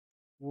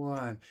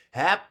One.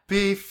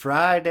 Happy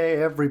Friday,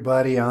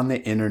 everybody on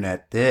the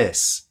internet.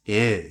 This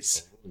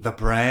is the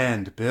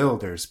Brand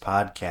Builders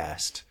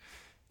Podcast.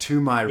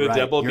 To my The right,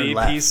 double your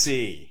left.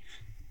 BPC.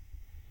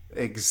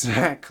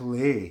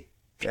 Exactly.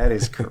 That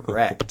is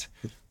correct.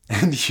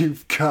 And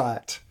you've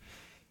got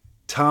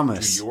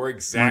Thomas To your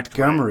exact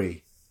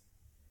Montgomery.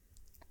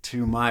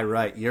 To my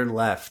right, your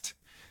left,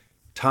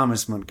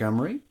 Thomas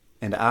Montgomery.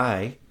 And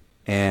I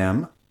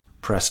am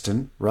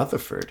Preston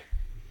Rutherford.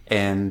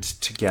 And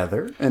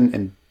together,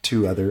 and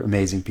two other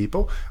amazing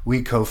people,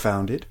 we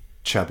co-founded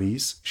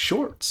Chubbies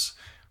Shorts.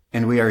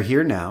 And we are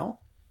here now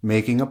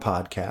making a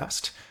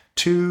podcast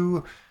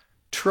to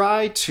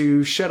try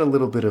to shed a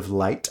little bit of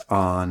light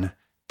on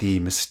the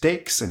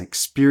mistakes and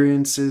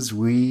experiences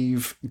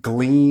we've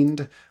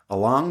gleaned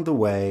along the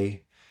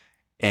way,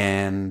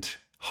 and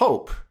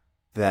hope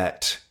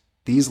that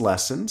these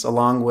lessons,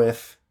 along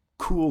with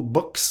cool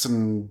books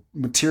and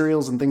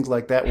materials and things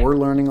like that we're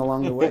learning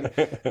along the way,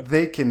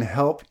 they can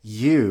help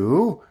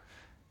you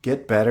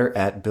get better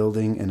at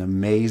building an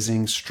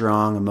amazing,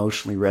 strong,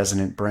 emotionally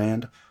resonant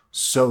brand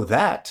so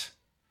that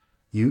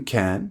you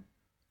can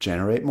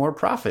generate more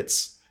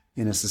profits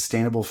in a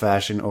sustainable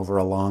fashion over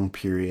a long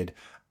period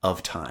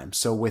of time.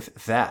 So with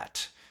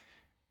that,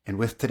 and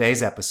with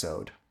today's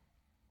episode,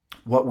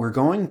 what we're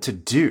going to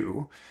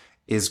do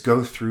is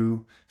go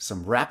through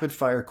some rapid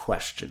fire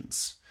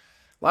questions.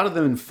 A lot of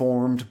them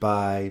informed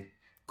by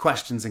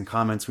questions and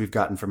comments we've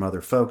gotten from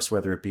other folks,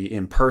 whether it be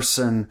in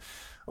person,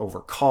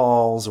 over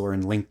calls, or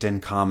in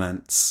LinkedIn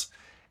comments,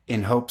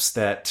 in hopes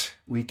that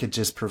we could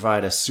just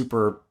provide a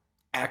super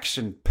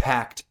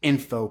action-packed,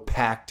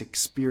 info-packed,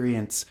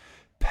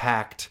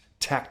 experience-packed,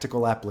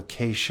 tactical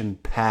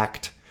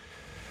application-packed,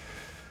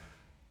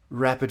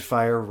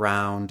 rapid-fire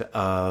round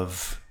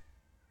of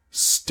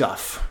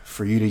stuff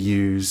for you to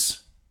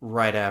use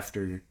right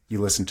after you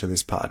listen to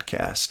this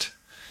podcast.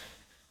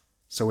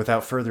 So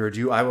without further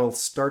ado, I will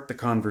start the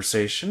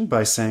conversation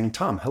by saying,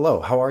 Tom,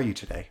 hello, how are you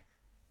today?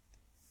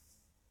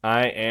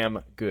 I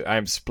am good.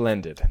 I'm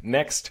splendid.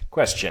 Next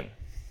question.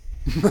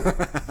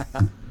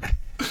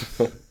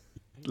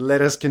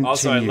 Let us continue.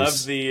 Also, I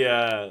love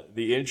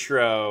the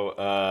intro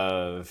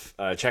of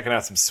checking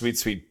out some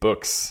sweet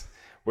books.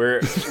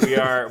 We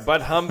are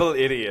but humble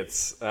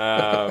idiots,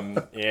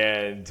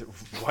 and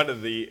one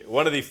of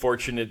the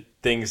fortunate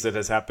things that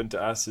has happened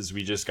to us is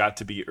we just got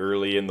to be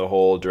early in the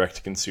whole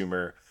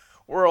direct-to-consumer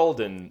world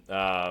and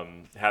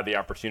had the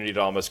opportunity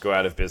to almost go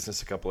out of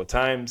business a couple of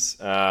times.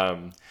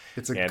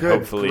 It's a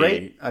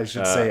great, I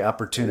should say,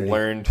 opportunity.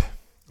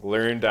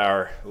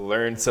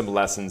 Learned some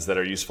lessons that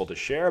are useful to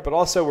share, but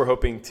also we're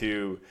hoping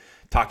to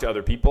talk to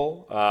other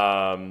people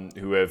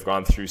who have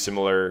gone through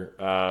similar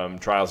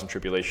trials and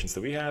tribulations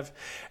that we have.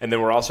 And then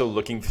we're also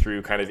looking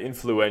through kind of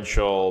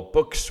influential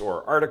books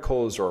or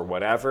articles or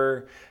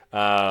whatever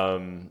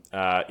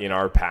in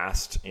our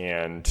past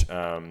and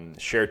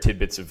share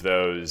tidbits of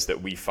those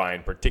that we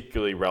find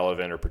particularly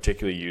relevant or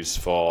particularly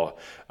useful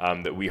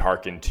that we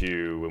hearken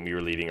to when we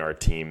were leading our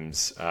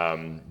teams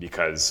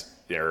because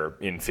there are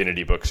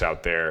infinity books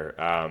out there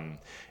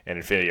and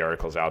infinity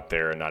articles out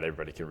there, and not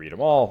everybody can read them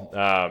all.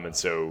 And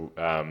so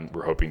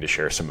we're hoping to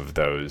share some of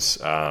those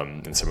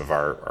and some of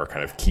our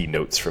kind of key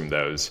notes from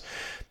those,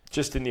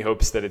 just in the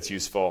hopes that it's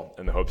useful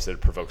and the hopes that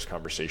it provokes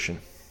conversation.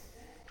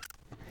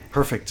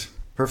 Perfect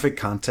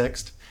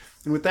context.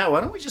 And with that, why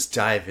don't we just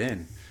dive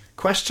in?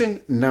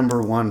 Question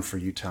number 1 for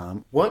you,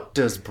 Tom. What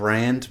does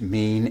brand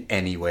mean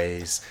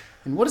anyways?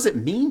 And what does it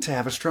mean to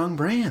have a strong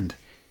brand?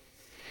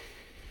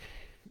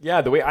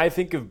 Yeah, the way I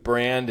think of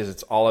brand is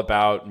it's all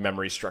about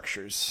memory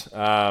structures.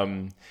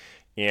 And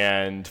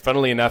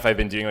funnily enough, I've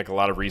been doing like a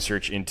lot of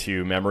research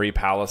into memory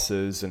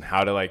palaces and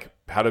how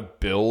to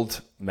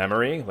build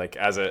memory. Like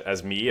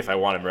as me, if I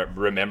want to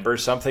remember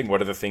something,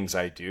 what are the things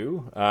I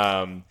do?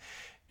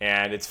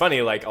 And it's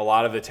funny, like a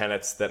lot of the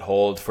tenets that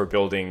hold for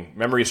building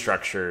memory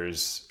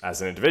structures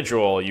as an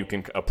individual, you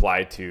can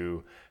apply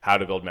to how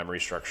to build memory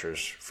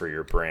structures for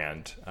your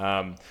brand.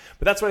 But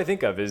that's what I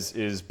think of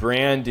is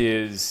brand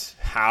is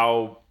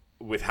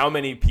with how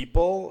many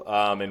people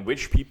and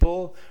which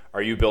people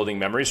are you building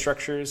memory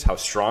structures? How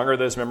strong are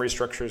those memory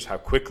structures? How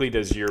quickly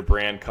does your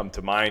brand come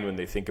to mind when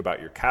they think about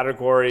your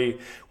category?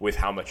 With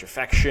how much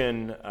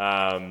affection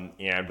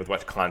and with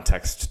what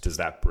context does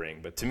that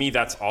bring? But to me,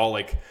 that's all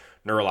like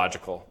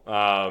neurological.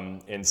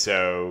 And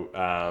so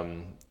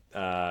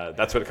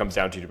that's what it comes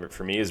down to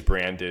for me is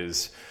brand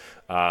is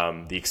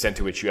the extent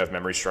to which you have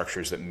memory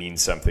structures that mean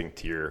something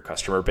to your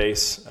customer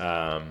base.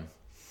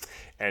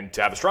 And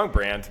to have a strong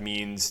brand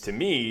means to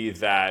me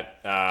that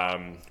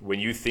when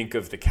you think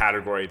of the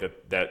category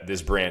that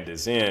this brand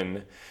is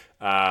in,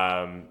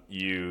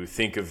 you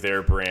think of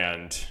their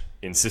brand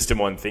in system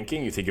one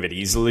thinking. You think of it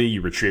easily.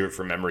 You retrieve it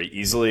from memory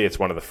easily. It's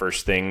one of the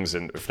first things,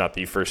 and if not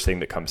the first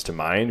thing that comes to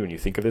mind when you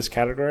think of this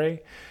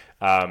category.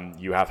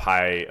 You have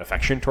high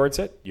affection towards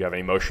it. You have an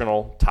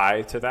emotional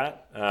tie to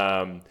that.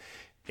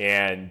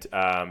 and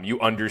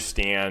you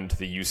understand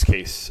the use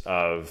case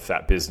of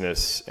that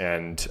business,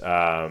 and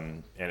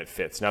it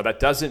fits. Now,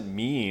 that doesn't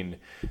mean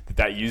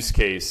that use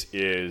case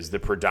is the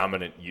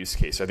predominant use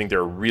case. I think there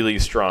are really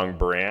strong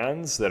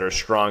brands that are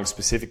strong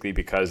specifically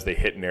because they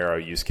hit narrow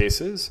use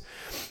cases.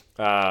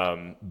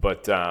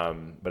 But I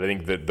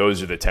think that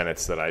those are the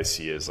tenets that I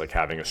see as like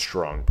having a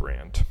strong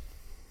brand.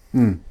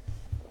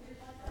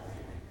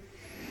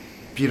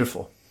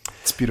 Beautiful.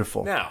 It's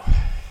beautiful. Now,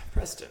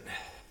 Preston,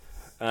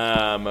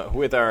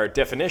 with our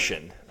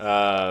definition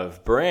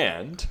of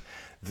brand,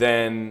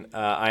 then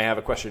I have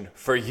a question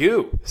for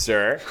you,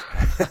 sir.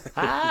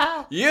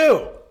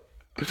 You.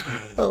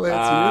 I'll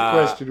answer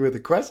your question with a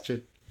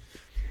question.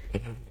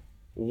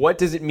 What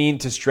does it mean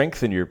to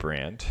strengthen your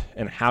brand,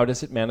 and how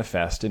does it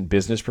manifest in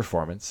business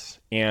performance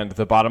and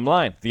the bottom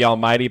line, the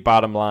almighty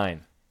bottom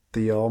line?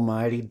 The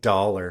almighty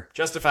dollar.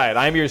 Justify it.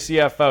 I'm your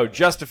CFO.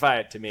 Justify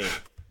it to me.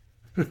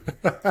 Do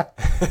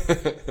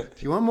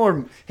you want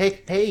more?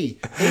 Hey,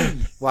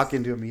 walk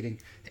into a meeting.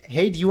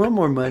 Hey, do you want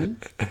more money?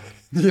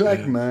 Do you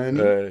like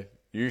money?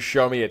 You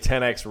show me a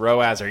 10x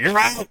ROAS or you're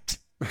out.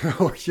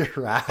 Oh,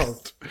 you're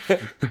out.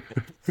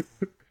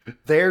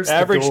 There's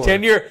average the door.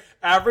 tenure.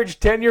 Average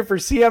tenure for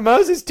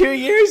CMOs is 2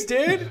 years,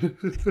 dude.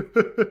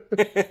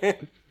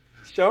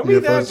 Show me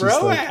that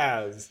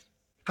ROAS.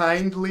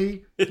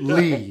 Kindly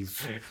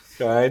leave.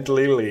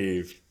 Kindly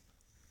leave.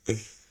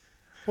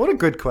 What a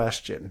good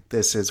question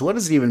this is. What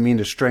does it even mean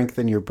to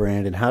strengthen your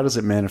brand, and how does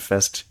it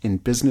manifest in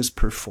business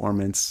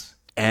performance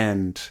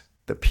and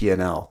the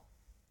P&L?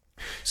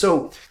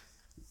 So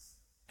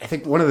I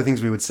think one of the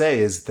things we would say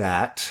is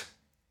that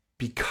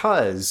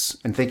because,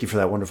 and thank you for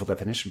that wonderful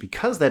definition,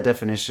 because that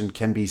definition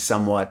can be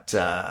somewhat,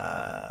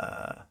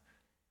 lack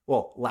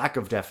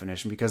of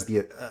definition, because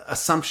the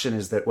assumption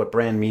is that what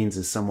brand means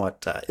is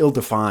somewhat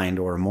ill-defined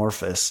or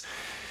amorphous.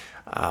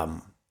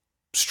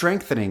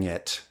 Strengthening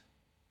it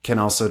can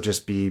also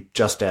just be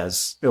just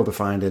as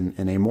ill-defined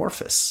and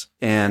amorphous.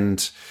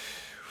 And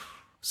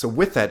so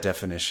with that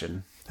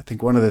definition, I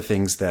think one of the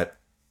things that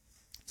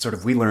sort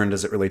of we learned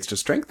as it relates to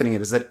strengthening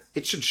it is that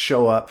it should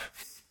show up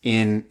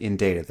in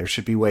data. There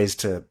should be ways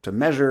to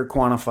measure,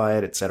 quantify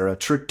it, et cetera.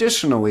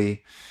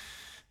 Traditionally,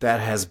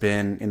 that has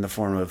been in the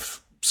form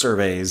of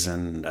surveys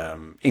and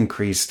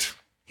increased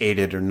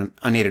aided or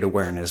unaided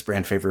awareness,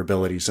 brand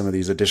favorability, some of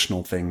these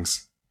additional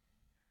things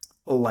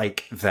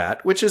like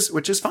that, which is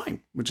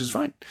fine.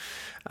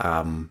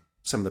 Some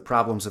of the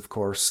problems, of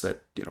course,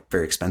 that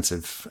very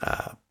expensive,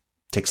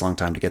 takes a long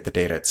time to get the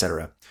data, et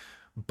cetera.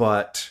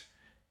 But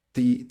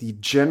the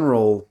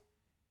general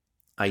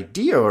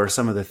idea, or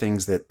some of the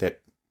things that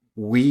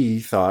we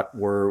thought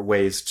were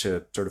ways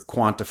to sort of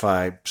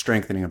quantify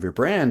strengthening of your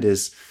brand,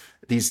 is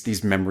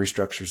these memory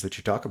structures that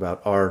you talk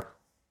about are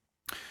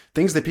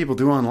things that people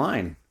do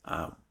online.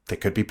 They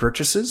could be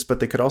purchases, but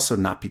they could also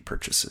not be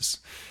purchases.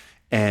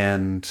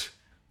 And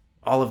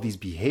all of these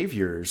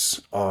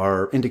behaviors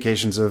are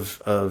indications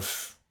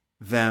of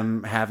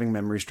them having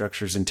memory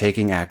structures and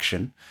taking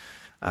action,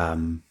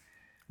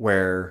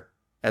 where,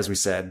 as we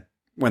said,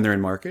 when they're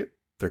in market,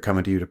 they're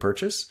coming to you to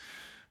purchase.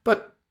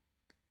 But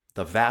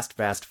the vast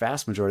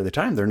majority of the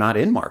time, they're not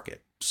in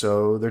market.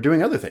 So they're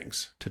doing other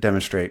things to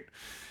demonstrate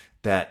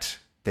that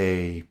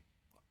they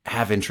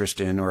have interest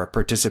in or are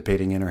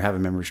participating in or have a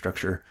memory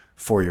structure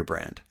for your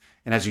brand.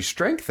 And as you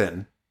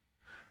strengthen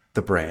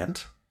the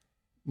brand,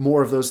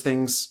 more of those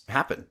things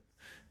happen.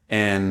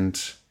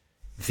 And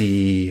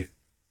the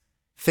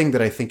thing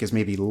that I think is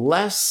maybe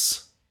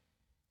less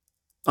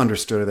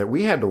understood, or that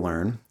we had to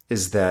learn,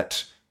 is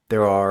that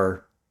there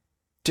are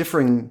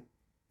differing,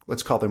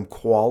 let's call them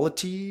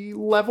quality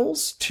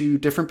levels to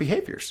different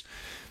behaviors.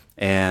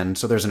 And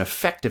so there's an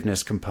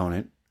effectiveness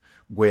component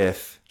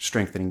with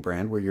strengthening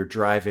brand, where you're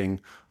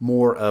driving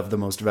more of the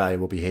most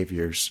valuable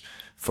behaviors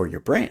for your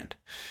brand.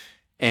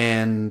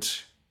 And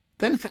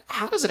then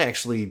how does it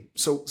actually,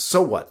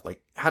 so what?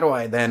 Like, how do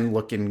I then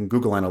look in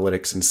Google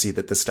Analytics and see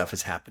that this stuff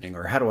is happening?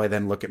 Or how do I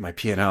then look at my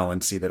P&L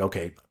and see that,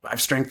 okay,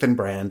 I've strengthened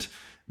brand.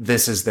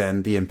 This is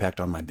then the impact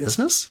on my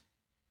business?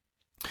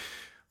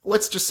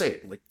 Let's just say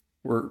it. Like,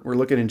 we're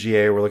looking in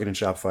GA, we're looking in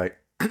Shopify.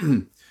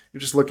 You're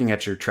just looking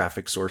at your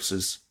traffic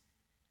sources.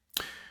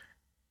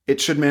 It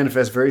should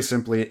manifest very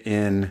simply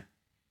in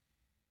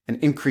an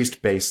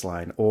increased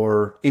baseline,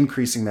 or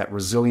increasing that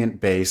resilient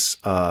base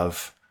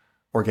of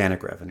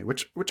organic revenue,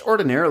 which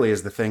ordinarily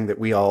is the thing that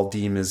we all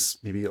deem as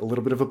maybe a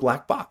little bit of a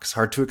black box,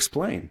 hard to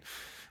explain.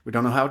 We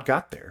don't know how it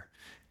got there.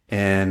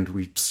 And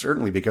we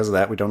certainly, because of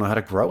that, we don't know how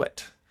to grow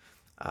it.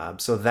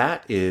 So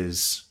that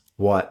is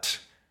what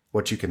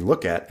you can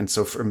look at. And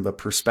so from the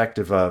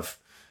perspective of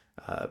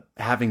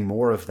having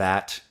more of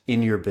that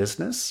in your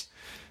business,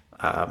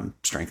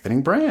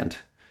 strengthening brand,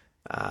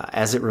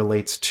 as it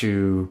relates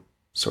to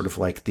sort of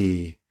like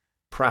the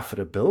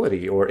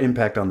profitability or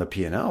impact on the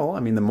P&L. I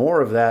mean, the more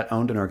of that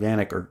owned and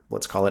organic, or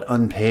let's call it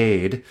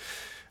unpaid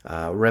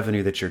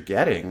revenue that you're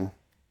getting,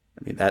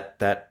 I mean,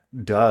 that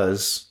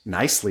does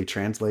nicely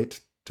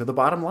translate to the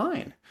bottom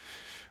line,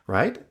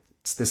 right?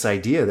 It's this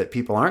idea that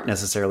people aren't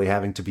necessarily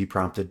having to be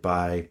prompted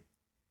by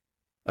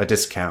a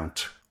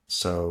discount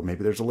So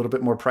maybe there's a little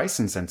bit more price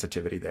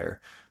insensitivity there.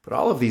 But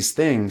all of these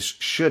things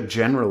should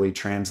generally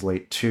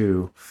translate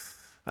to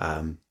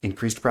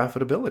increased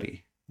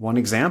profitability. One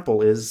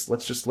example is,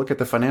 let's just look at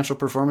the financial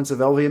performance of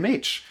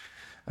LVMH.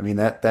 I mean,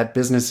 that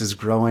business is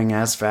growing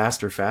as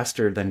fast or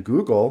faster than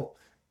Google,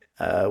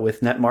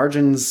 with net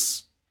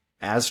margins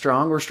as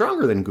strong or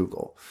stronger than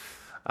Google.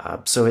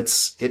 So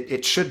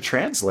it should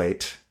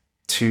translate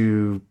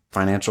to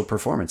financial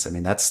performance. I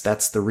mean,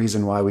 that's the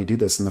reason why we do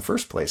this in the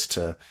first place,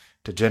 to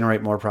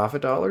generate more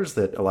profit dollars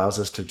that allows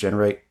us to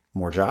generate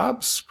more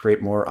jobs,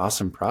 create more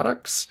awesome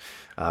products,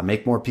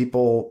 make more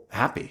people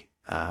happy.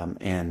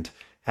 And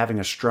having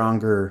a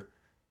stronger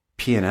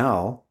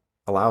P&L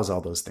allows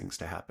all those things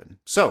to happen.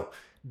 So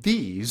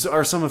these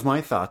are some of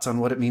my thoughts on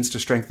what it means to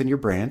strengthen your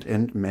brand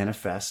and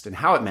manifest, and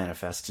how it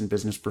manifests in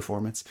business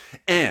performance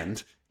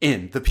and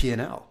in the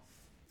P&L.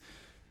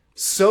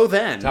 So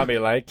then, Tommy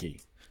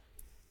Likey.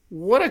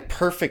 What a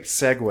perfect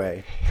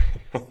segue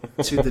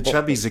to the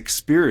Chubbies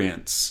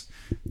experience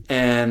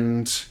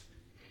and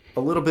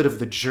a little bit of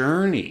the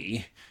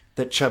journey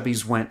that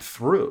Chubbies went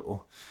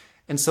through.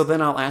 And so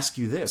then I'll ask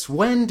you this.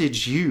 When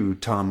did you,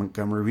 Tom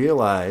Montgomery,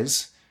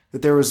 realize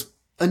that there was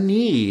a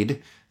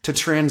need to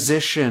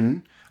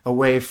transition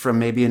away from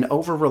maybe an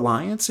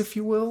over-reliance, if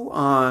you will,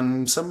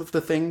 on some of the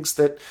things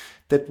that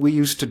we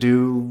used to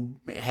do,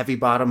 heavy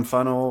bottom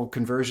funnel,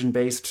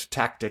 conversion-based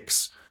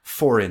tactics,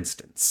 for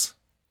instance?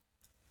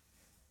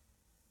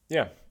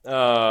 Yeah,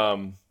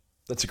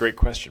 that's a great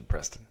question,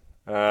 Preston.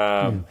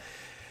 So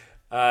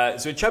at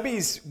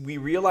Chubbies, we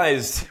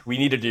realized we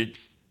needed to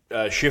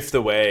shift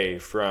away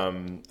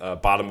from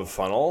bottom of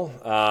funnel.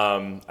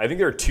 I think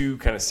there are two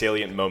kind of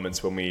salient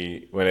moments when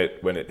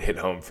it hit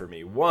home for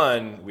me.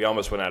 One, we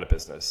almost went out of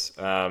business,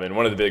 and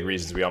one of the big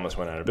reasons we almost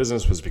went out of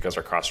business was because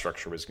our cost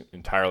structure was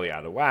entirely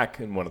out of whack.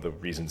 And one of the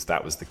reasons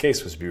that was the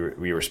case was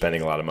we were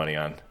spending a lot of money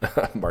on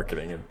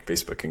marketing and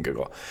Facebook and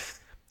Google.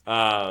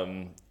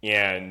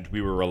 And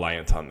we were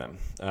reliant on them.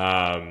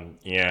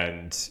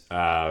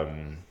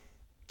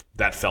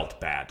 That felt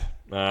bad.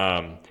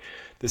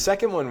 The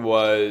second one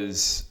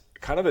was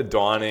kind of a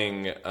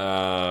dawning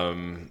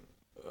of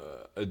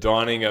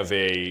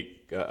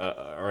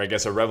or I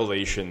guess a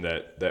revelation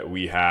that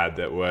we had,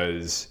 that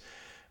was,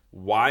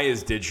 why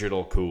is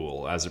digital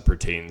cool as it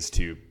pertains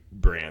to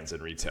brands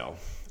and retail?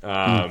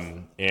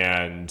 And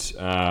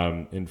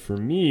for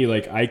me,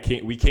 like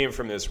we came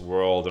from this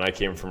world, and I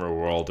came from a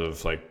world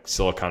of like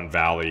Silicon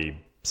Valley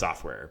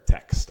software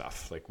tech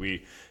stuff. Like,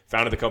 we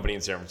founded the company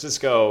in San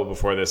Francisco.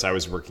 Before this, I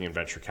was working in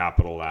venture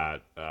capital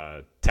at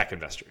tech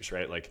investors,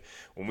 right? Like,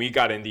 when we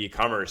got into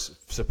e-commerce,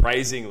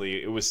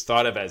 surprisingly, it was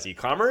thought of as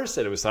e-commerce,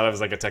 and it was thought of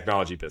as like a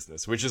technology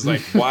business, which is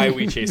like why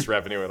we chased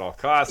revenue at all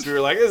costs. We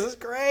were like, this is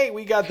great.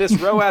 We got this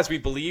ROAS. We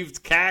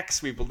believed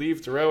CACs. We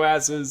believed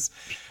ROASs.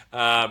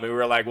 And we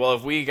were like, well,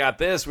 if we got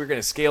this, we're going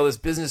to scale this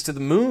business to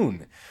the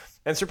moon.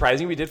 And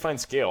surprisingly, we did find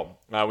scale.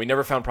 We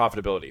never found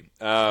profitability.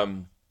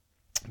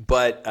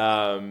 But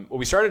what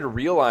we started to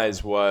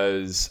realize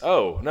was,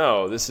 oh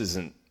no, this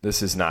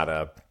is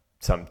not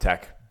some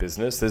tech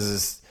business. This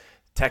is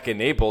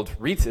tech-enabled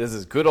retail. This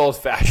is good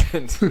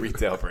old-fashioned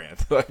retail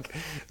brand. Like,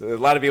 a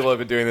lot of people have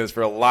been doing this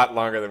for a lot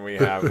longer than we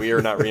have. We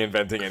are not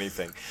reinventing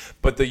anything.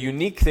 But the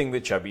unique thing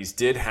that Chubbies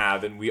did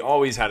have, and we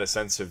always had a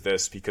sense of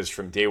this because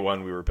from day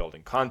one we were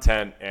building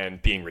content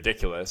and being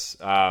ridiculous,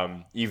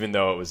 even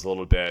though it was a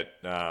little bit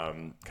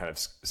kind of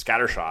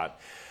scattershot.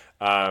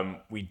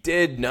 We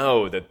did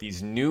know that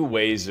these new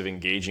ways of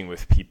engaging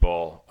with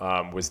people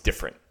was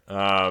different.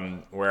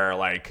 Where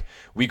like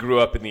we grew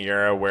up in the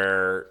era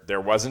where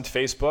there wasn't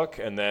Facebook,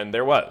 and then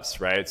there was,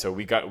 right? So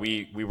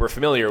we were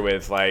familiar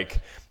with, like,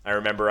 I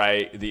remember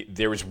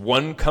there was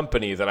one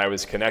company that I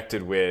was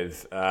connected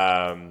with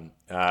that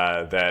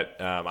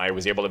I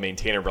was able to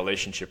maintain a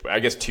relationship with. I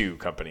guess two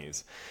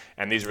companies,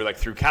 and these were like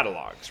through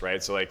catalogs,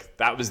 right? So like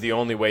that was the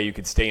only way you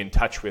could stay in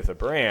touch with a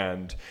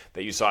brand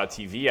that you saw a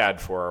TV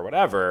ad for or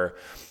whatever,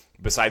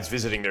 besides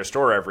visiting their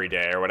store every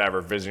day or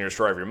whatever, visiting their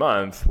store every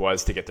month,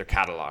 was to get their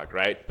catalog,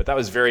 right? But that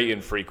was very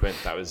infrequent.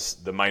 That was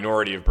the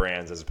minority of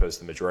brands as opposed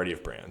to the majority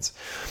of brands.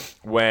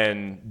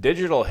 When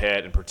digital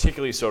hit, and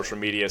particularly social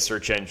media,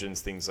 search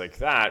engines, things like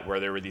that, where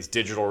there were these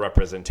digital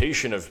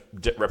representations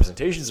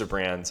of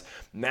brands,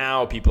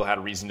 now people had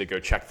a reason to go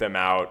check them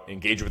out,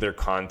 engage with their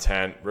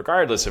content,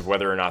 regardless of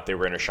whether or not they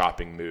were in a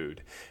shopping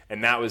mood.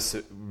 And that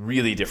was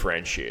really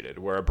differentiated,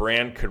 where a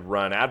brand could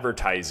run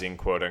advertising,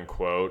 quote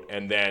unquote,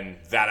 and then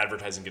that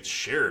advertising gets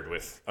shared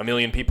with a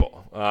million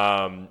people.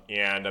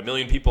 And a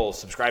million people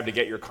subscribe to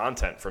get your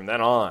content from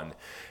then on.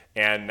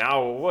 And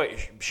now,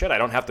 I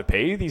don't have to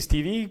pay these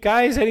TV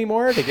guys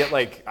anymore to get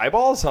like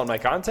eyeballs on my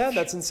content?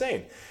 That's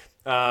insane.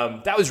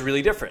 That was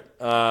really different.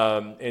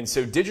 And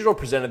so digital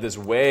presented this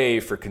way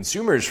for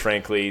consumers,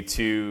 frankly,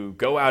 to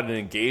go out and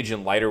engage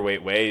in lighter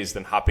weight ways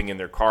than hopping in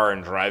their car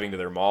and driving to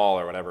their mall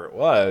or whatever it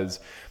was,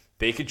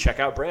 they could check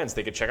out brands,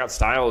 they could check out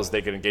styles,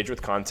 they could engage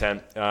with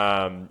content.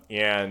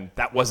 And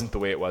that wasn't the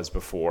way it was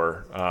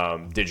before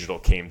digital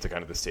came to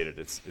kind of the state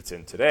it's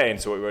in today. And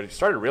so what we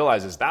started to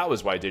realize is that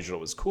was why digital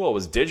was cool,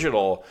 was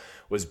digital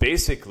was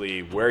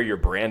basically where your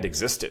brand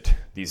existed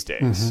these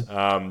days.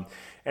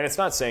 And it's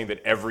not saying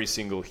that every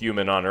single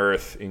human on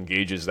earth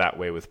engages that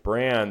way with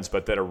brands,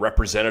 but that a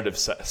representative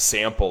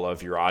sample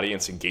of your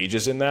audience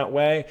engages in that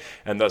way.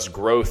 And thus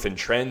growth and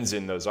trends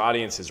in those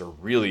audiences are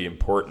really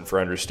important for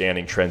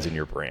understanding trends in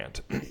your brand.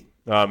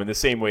 In the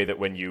same way that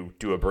when you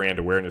do a brand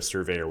awareness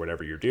survey or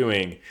whatever you're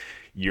doing,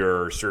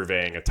 you're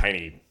surveying a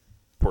tiny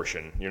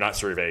portion. You're not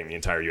surveying the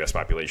entire US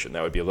population.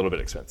 That would be a little bit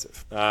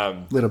expensive.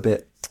 Little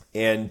bit.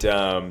 And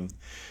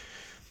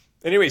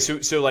anyway,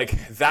 so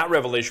like that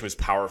revelation was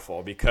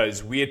powerful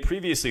because we had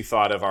previously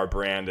thought of our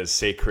brand as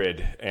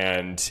sacred,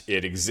 and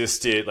it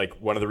existed. Like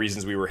one of the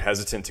reasons we were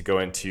hesitant to go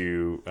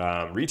into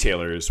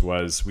retailers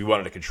was we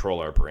wanted to control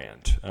our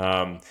brand.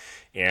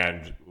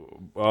 And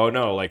oh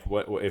no, like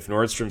what if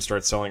Nordstrom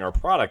starts selling our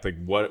product? Like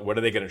what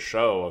are they going to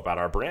show about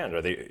our brand?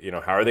 Are they,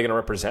 how are they going to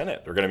represent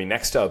it? They're going to be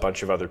next to a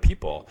bunch of other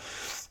people.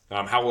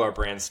 How will our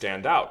brand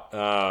stand out?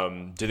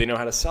 Do they know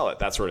how to sell it?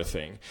 That sort of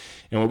thing.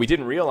 And what we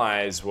didn't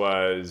realize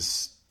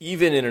was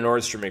even in a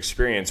Nordstrom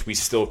experience, we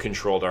still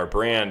controlled our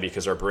brand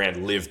because our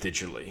brand lived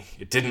digitally.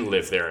 It didn't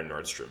live there in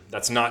Nordstrom.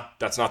 That's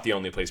not the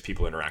only place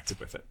people interacted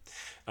with it.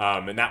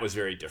 And that was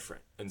very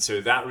different. And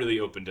so that really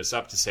opened us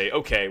up to say,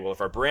 okay, well,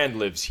 if our brand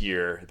lives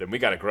here, then we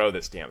got to grow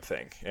this damn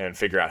thing and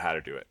figure out how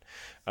to do it.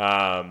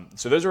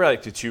 So those were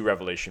like the two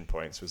revelation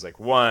points. It was like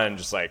one,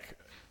 just like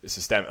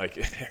systemic,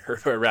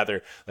 like, or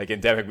rather like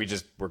endemic,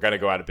 we're going to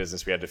go out of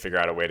business. We had to figure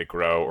out a way to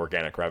grow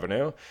organic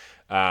revenue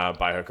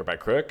by hook or by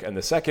crook. And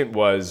the second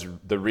was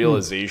the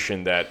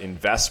realization that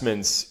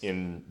investments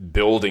in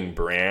building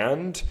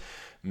brand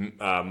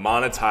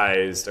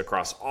monetized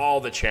across all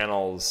the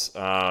channels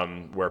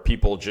where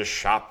people just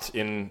shopped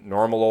in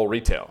normal old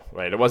retail,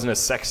 right? It wasn't as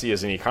sexy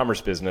as an e-commerce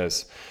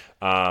business,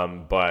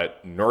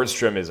 but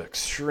Nordstrom is an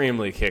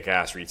extremely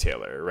kick-ass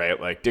retailer, right?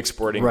 Like Dick's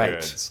Sporting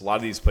Goods. A lot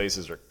of these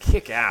places are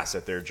kick-ass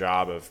at their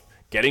job of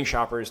getting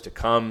shoppers to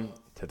come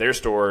to their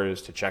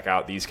stores to check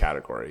out these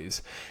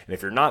categories. And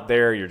if you're not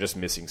there, you're just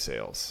missing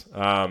sales.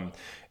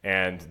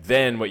 And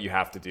then what you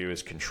have to do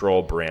is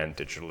control brand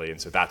digitally.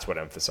 And so that's what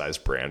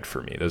emphasized brand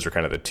for me. Those are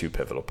kind of the two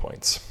pivotal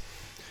points.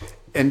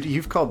 And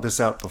you've called this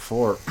out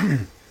before,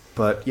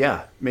 but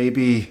yeah,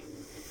 maybe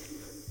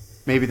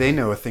they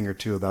know a thing or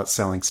two about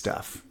selling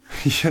stuff.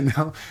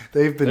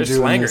 They've been doing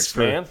slangers, this for,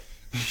 man.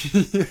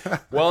 Yeah.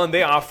 Well, and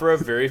they offer a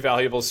very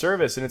valuable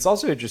service. And it's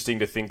also interesting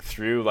to think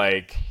through,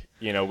 like,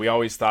 we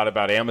always thought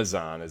about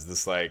Amazon as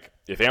this, like,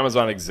 if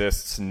Amazon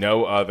exists,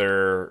 no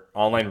other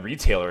online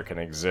retailer can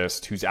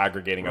exist who's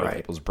aggregating other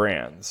people's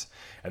brands.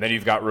 And then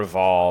you've got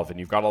Revolve, and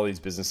you've got all these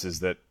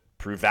businesses that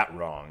prove that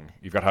wrong.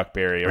 You've got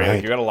Huckberry, right?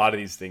 Like, you've got a lot of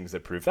these things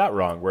that prove that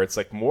wrong, where it's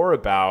like more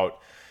about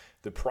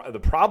the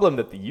problem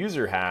that the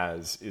user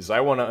has is I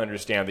want to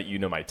understand that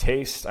my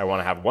taste. I want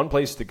to have one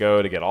place to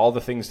go to get all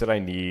the things that I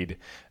need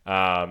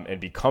and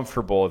be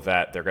comfortable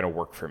that they're going to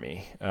work for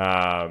me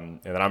and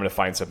that I'm going to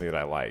find something that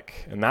I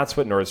like. And that's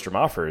what Nordstrom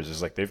offers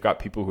is like they've got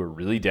people who are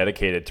really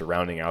dedicated to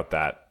rounding out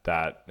that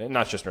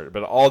not just Nordstrom,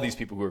 but all these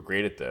people who are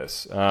great at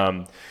this.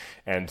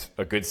 And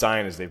a good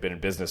sign is they've been in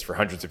business for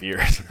hundreds of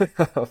years.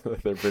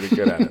 They're pretty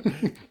good at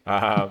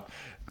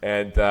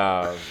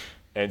it.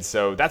 And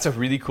so that's a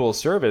really cool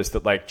service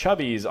that, like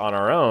Chubbies on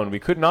our own, we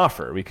couldn't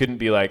offer. We couldn't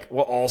be like,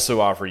 we'll also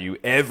offer you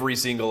every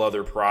single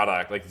other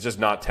product. Like, it's just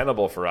not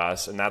tenable for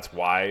us. And that's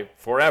why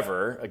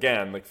forever,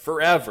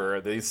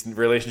 this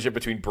relationship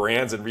between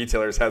brands and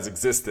retailers has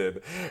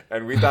existed.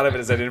 And we thought of it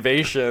as an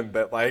innovation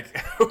that, like,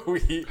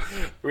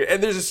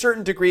 and there's a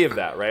certain degree of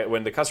that, right?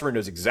 When the customer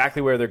knows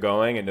exactly where they're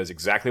going and knows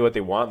exactly what they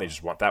want, they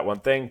just want that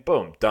one thing,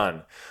 boom,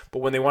 done.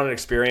 But when they want an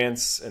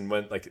experience and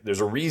when, like, there's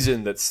a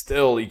reason that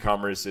still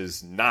e-commerce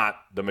is not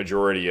the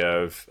majority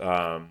of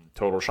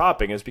total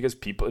shopping is because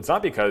it's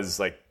not because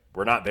like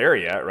we're not there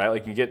yet, right?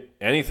 Like you can get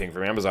anything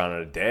from Amazon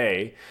in a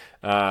day.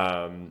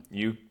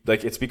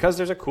 It's because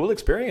there's a cool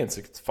experience.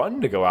 It's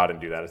fun to go out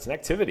and do that. It's an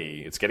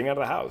activity. It's getting out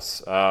of the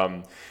house.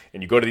 And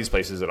you go to these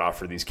places that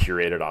offer these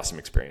curated, awesome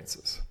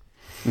experiences.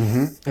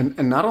 Mm-hmm.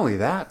 And not only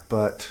that,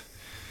 but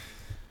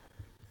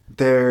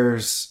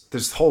there's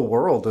this whole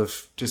world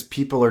of just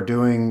people are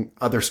doing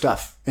other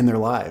stuff in their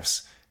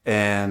lives.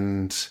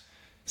 And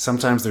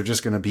sometimes they're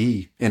just going to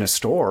be in a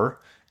store.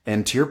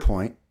 And to your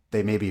point,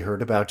 they maybe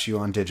heard about you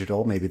on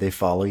digital. Maybe they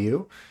follow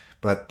you,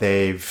 but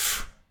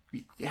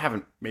you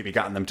haven't maybe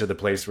gotten them to the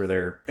place where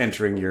they're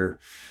entering your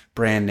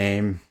brand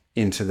name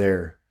into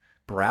their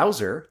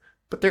browser,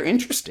 but they're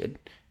interested.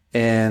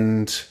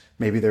 And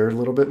maybe they're a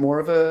little bit more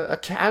of a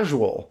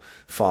casual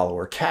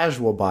follower,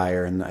 casual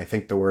buyer. And I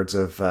think the words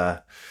of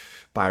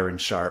Byron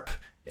Sharp.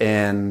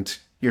 And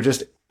you're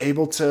just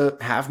able to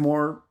have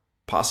more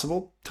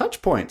possible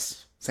touch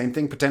points. Same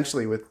thing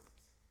potentially with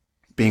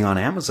being on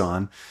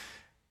Amazon.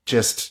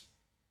 Just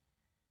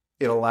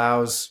it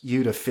allows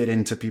you to fit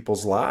into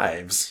people's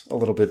lives a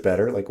little bit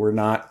better. Like we're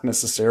not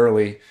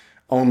necessarily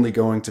only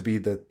going to be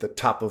the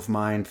top of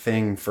mind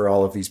thing for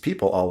all of these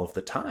people all of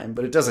the time.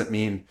 But it doesn't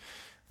mean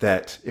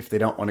that if they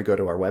don't want to go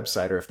to our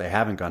website, or if they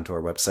haven't gone to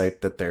our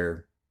website, that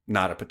they're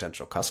not a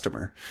potential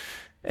customer.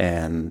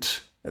 And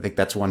I think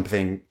that's one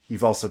thing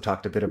you've also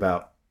talked a bit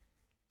about.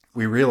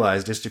 We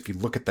realized just if you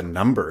look at the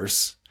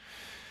numbers,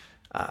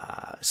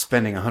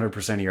 spending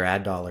 100% of your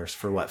ad dollars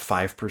for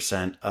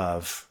 5%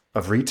 of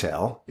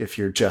retail, if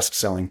you're just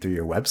selling through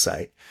your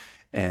website,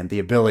 and the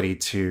ability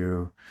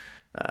to,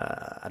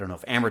 I don't know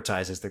if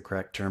amortize is the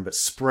correct term, but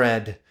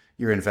spread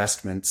your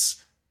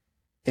investments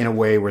in a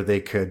way where they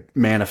could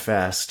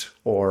manifest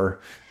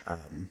or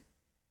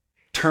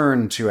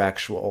turn to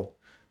actual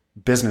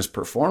business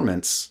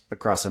performance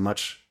across a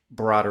much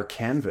broader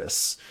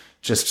canvas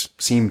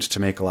just seemed to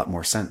make a lot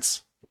more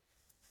sense.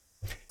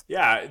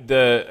 Yeah,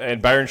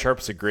 and Byron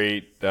Sharp's a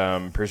great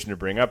person to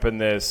bring up in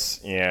this,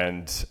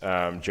 and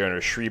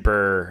Jonah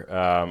Schreiber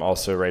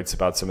also writes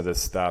about some of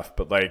this stuff.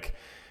 But like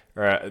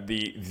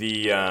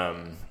the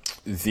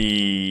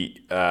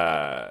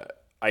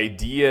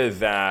idea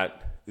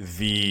that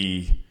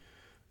the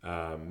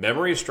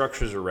memory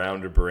structures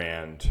around a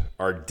brand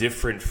are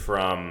different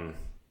from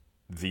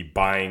the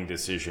buying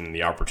decision and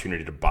the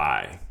opportunity to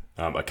buy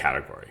a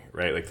category,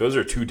 right? Like those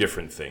are two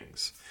different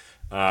things,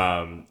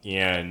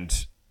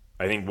 and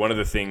I think one of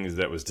the things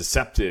that was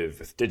deceptive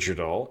with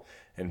digital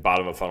and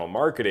bottom of funnel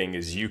marketing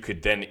is you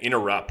could then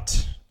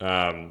interrupt,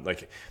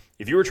 like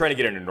if you were trying to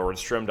get into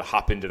Nordstrom to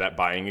hop into that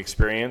buying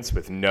experience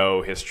with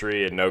no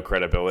history and no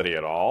credibility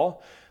at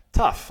all,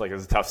 tough. Like it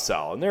was a tough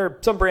sell. And there are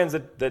some brands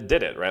that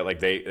did it, right? Like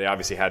they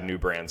obviously had new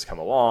brands come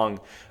along.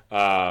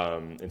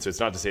 And so it's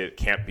not to say it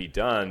can't be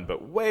done,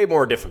 but way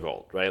more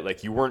difficult, right?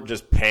 Like you weren't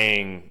just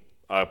paying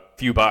a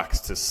few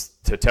bucks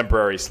to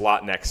temporary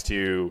slot next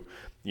to,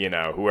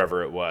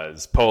 whoever it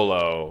was,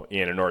 Polo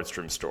in a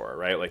Nordstrom store,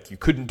 right? Like you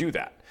couldn't do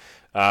that.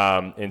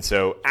 And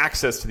so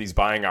access to these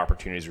buying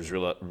opportunities was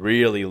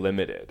really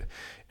limited.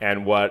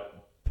 And what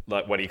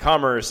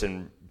e-commerce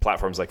and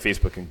platforms like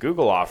Facebook and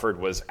Google offered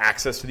was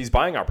access to these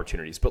buying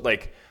opportunities. But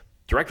like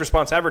direct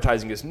response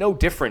advertising is no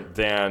different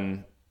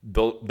than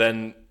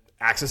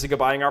accessing a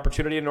buying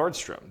opportunity in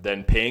Nordstrom,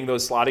 than paying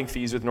those slotting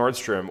fees with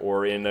Nordstrom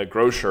or in a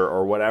grocer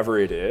or whatever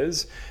it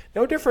is.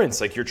 No difference.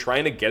 Like you're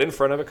trying to get in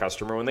front of a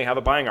customer when they have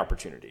a buying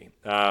opportunity.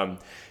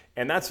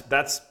 And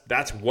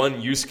that's one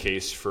use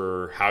case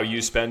for how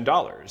you spend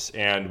dollars.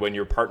 And when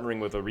you're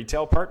partnering with a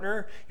retail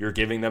partner, you're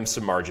giving them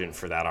some margin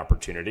for that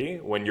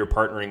opportunity. When you're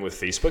partnering with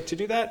Facebook to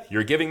do that,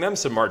 you're giving them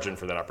some margin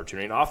for that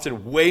opportunity, and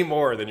often way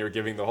more than you're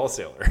giving the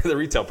wholesaler, the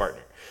retail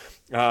partner.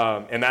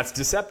 And that's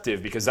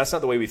deceptive because that's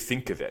not the way we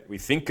think of it. We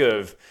think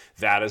of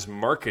that as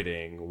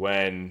marketing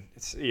when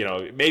it's,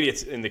 maybe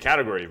it's in the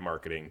category of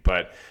marketing,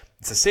 but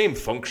it's the same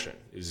function,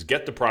 is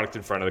get the product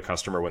in front of the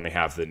customer when they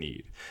have the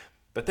need.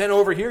 But then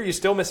over here, you're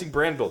still missing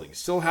brand building. You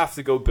still have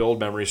to go build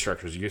memory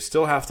structures. You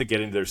still have to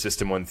get into their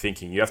system one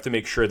thinking. You have to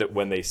make sure that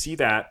when they see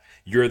that,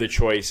 you're the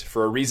choice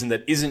for a reason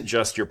that isn't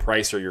just your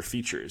price or your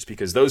features,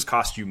 because those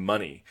cost you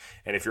money.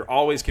 And if you're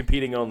always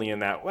competing only in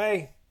that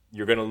way,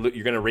 you're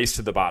gonna race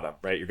to the bottom,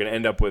 right? You're gonna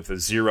end up with a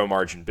zero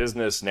margin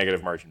business,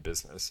 negative margin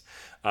business.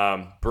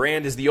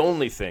 Brand is the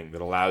only thing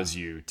that allows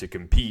you to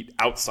compete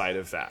outside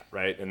of that,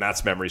 right? And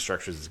that's memory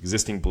structures, it's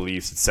existing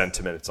beliefs, it's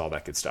sentiment, it's all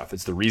that good stuff.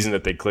 It's the reason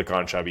that they click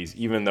on Chubbies,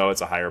 even though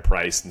it's a higher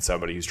price than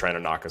somebody who's trying to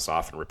knock us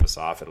off and rip us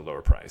off at a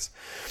lower price.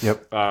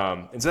 Yep.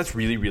 And so that's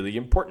really, really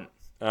important.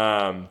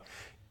 And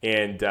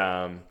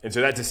so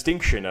that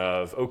distinction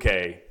of,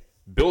 okay,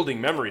 building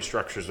memory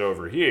structures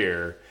over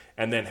here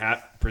and then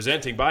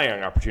presenting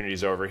buying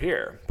opportunities over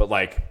here. But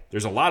like,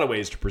 there's a lot of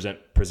ways to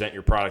present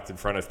your product in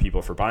front of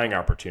people for buying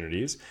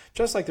opportunities,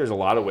 just like there's a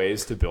lot of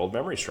ways to build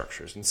memory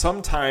structures. And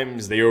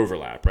sometimes they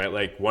overlap, right?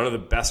 Like one of the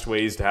best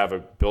ways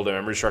to build a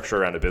memory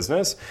structure around a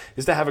business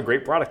is to have a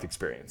great product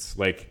experience.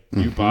 Like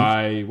you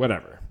buy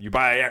whatever, you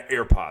buy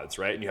AirPods,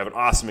 right? And you have an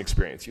awesome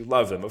experience. You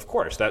love them. Of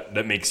course, that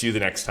makes you the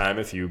next time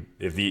if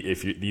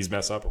these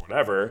mess up or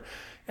whatever,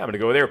 I'm going to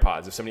go with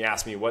AirPods. If somebody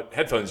asks me what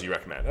headphones do you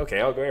recommend,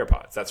 okay, I'll go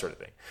AirPods, that sort of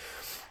thing.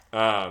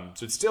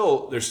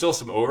 So there's still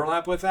some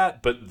overlap with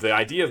that, but the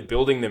idea of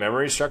building the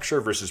memory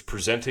structure versus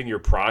presenting your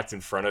product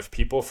in front of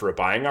people for a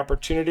buying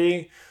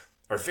opportunity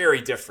are very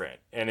different.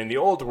 And in the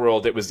old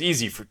world, it was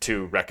easy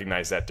to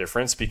recognize that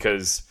difference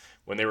because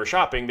when they were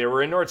shopping, they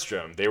were in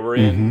Nordstrom, they were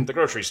in the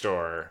grocery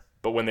store.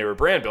 But when they were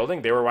brand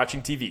building, they were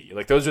watching TV.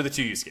 Like those are the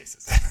two use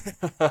cases.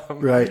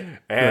 Right.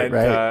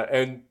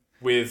 And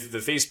with the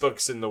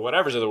Facebooks and the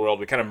whatevers of the world,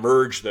 we kind of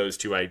merge those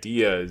two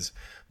ideas.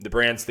 The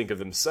brands think of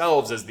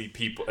themselves as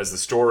the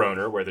store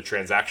owner where the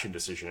transaction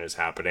decision is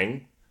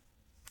happening.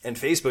 And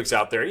Facebook's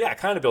out there,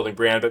 kind of building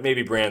brand, but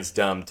maybe brand's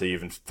dumb to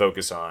even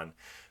focus on.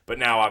 But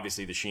now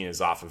obviously the sheen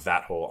is off of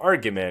that whole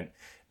argument.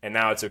 And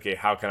now it's okay,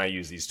 how can I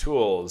use these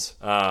tools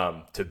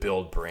to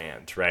build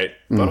brand, right?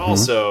 But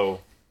also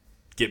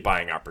get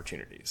buying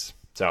opportunities.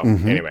 So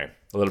anyway,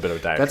 a little bit of a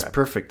diatribe.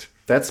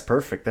 That's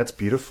perfect. That's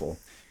beautiful.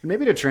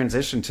 Maybe to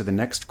transition to the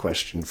next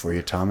question for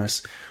you,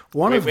 Thomas.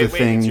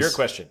 It's your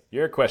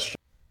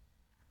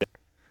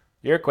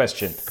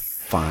question.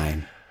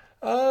 Fine.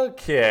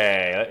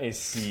 Okay, let me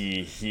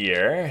see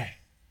here.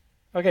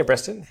 Okay,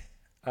 Preston.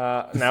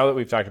 Now that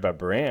we've talked about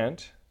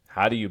brand,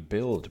 how do you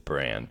build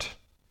brand?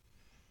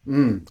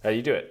 How do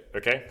you do it?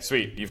 Okay,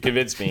 sweet. You've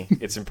convinced me.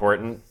 It's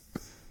important.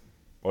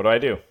 What do I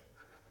do?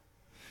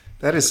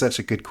 That is such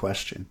a good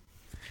question.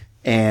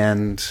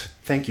 And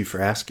thank you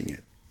for asking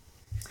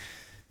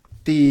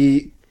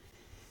it.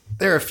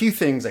 There are a few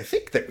things I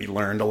think that we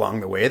learned along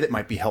the way that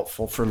might be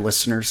helpful for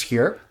listeners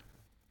here.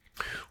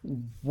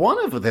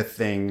 One of the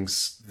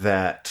things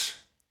that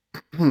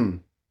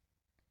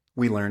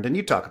we learned, and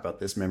you talk about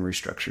this, memory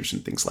structures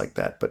and things like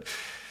that, but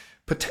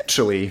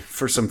potentially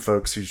for some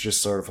folks who's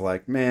just sort of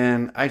like,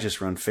 man, I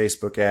just run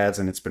Facebook ads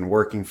and it's been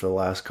working for the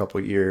last couple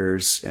of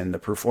years and the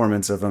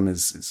performance of them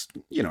is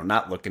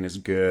not looking as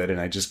good. And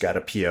I just got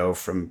a PO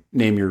from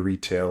name your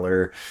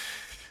retailer.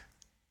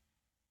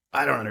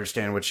 I don't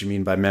understand what you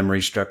mean by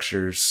memory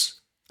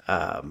structures.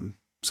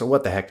 So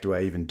what the heck do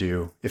I even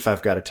do if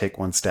I've got to take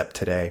one step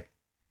today?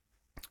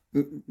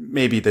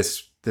 Maybe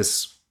this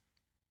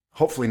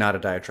hopefully not a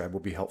diatribe will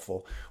be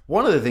helpful.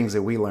 One of the things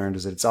that we learned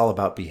is that it's all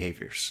about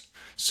behaviors.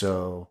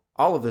 So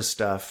all of this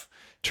stuff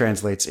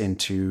translates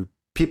into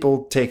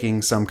people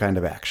taking some kind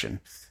of action.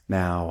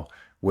 Now,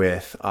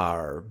 with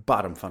our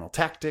bottom funnel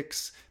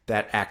tactics,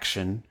 that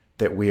action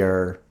that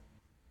where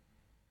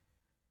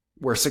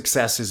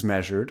success is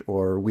measured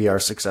or we are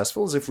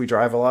successful is if we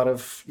drive a lot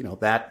of,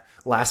 that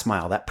last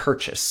mile, that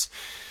purchase.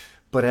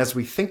 But as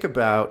we think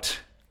about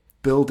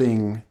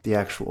building the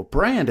actual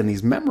brand and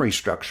these memory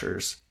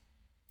structures,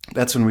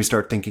 that's when we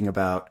start thinking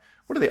about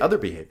what are the other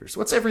behaviors?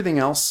 What's everything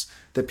else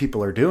that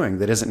people are doing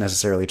that isn't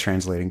necessarily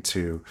translating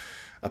to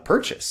a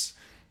purchase?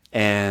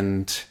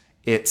 And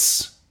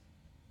it's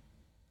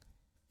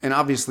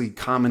obviously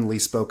commonly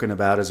spoken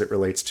about as it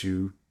relates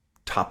to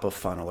top of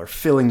funnel or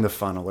filling the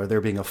funnel or there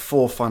being a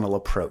full funnel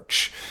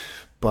approach.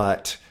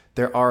 But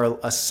there are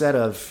a set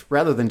of,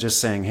 rather than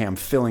just saying, hey, I'm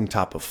filling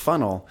top of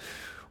funnel,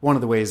 one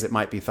of the ways that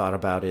might be thought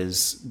about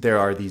is there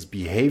are these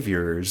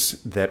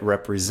behaviors that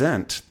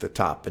represent the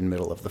top and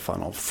middle of the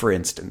funnel, for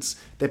instance,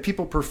 that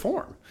people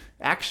perform,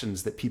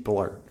 actions that people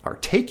are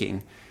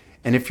taking.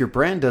 And if your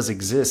brand does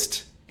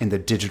exist in the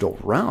digital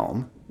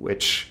realm,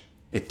 which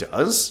it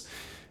does,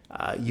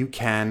 you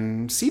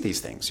can see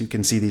these things. You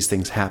can see these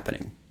things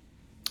happening.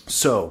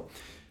 So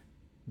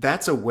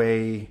that's a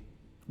way,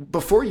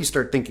 before you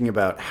start thinking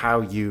about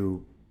how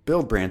you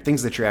build brand,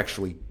 things that you're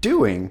actually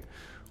doing,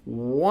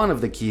 one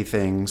of the key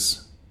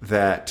things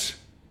that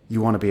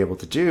you want to be able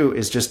to do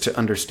is just to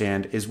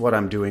understand, is what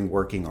I'm doing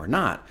working or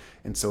not?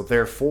 And so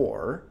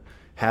therefore,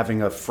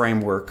 having a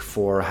framework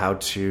for how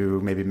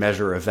to maybe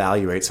measure or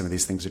evaluate some of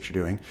these things that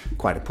you're doing,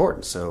 quite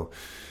important. So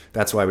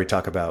that's why we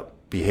talk about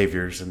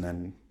behaviors and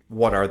then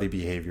what are the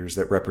behaviors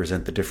that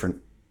represent the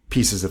different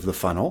pieces of the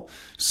funnel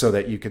so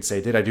that you could say,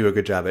 did I do a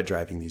good job at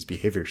driving these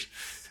behaviors?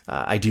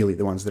 Ideally,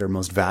 the ones that are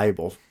most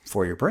valuable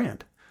for your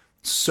brand.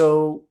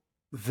 So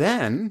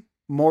then,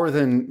 more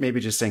than maybe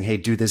just saying, hey,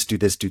 do this, do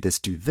this, do this,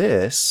 do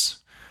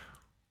this,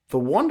 the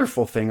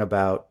wonderful thing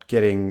about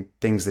getting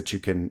things that you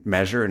can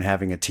measure and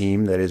having a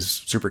team that is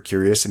super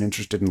curious and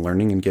interested in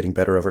learning and getting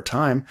better over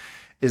time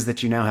is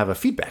that you now have a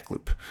feedback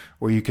loop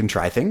where you can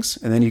try things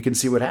and then you can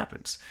see what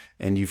happens.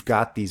 And you've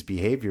got these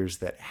behaviors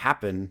that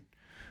happen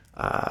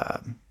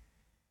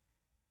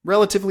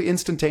relatively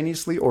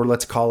instantaneously, or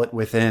let's call it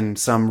within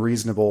some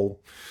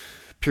reasonable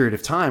period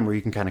of time where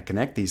you can kind of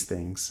connect these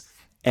things.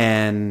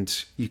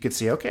 And you could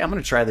see, okay, I'm going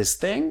to try this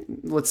thing.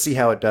 Let's see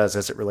how it does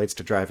as it relates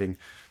to driving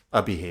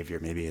a behavior.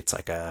 Maybe it's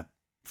like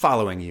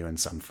following you in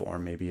some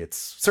form. Maybe it's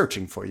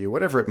searching for you,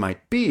 whatever it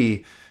might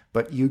be.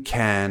 But you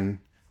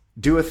can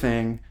do a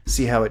thing,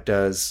 see how it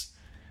does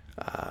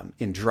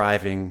in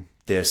driving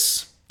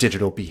this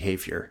digital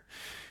behavior.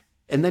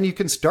 And then you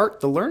can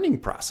start the learning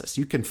process.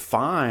 You can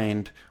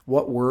find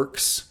what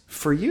works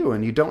for you.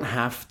 And you don't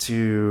have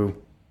to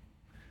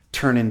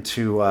turn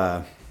into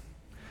a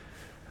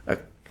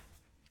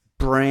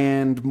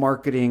brand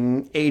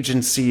marketing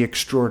agency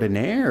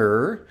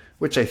extraordinaire,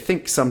 which I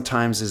think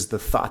sometimes is the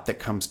thought that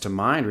comes to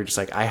mind. We're just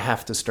like, I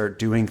have to start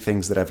doing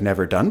things that I've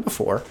never done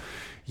before.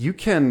 You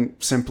can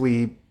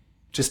simply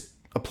just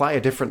apply a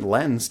different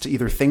lens to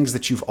either things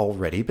that you've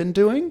already been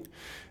doing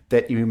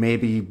that you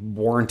maybe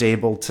weren't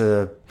able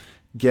to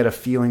get a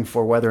feeling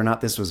for whether or not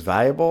this was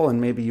valuable,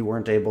 and maybe you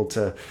weren't able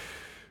to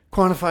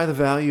quantify the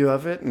value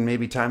of it, and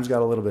maybe times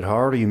got a little bit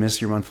hard, or you miss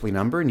your monthly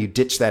number and you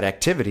ditch that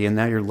activity, and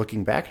now you're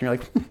looking back and you're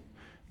like,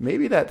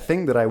 maybe that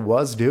thing that I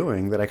was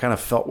doing that I kind of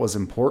felt was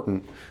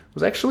important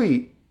was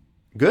actually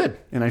good,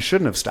 and I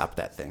shouldn't have stopped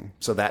that thing.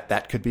 So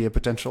that could be a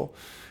potential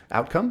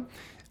outcome.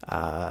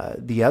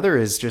 The other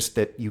is just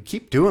that you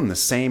keep doing the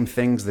same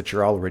things that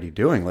you're already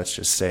doing. Let's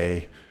just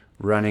say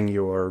running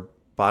your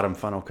bottom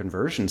funnel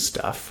conversion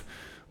stuff,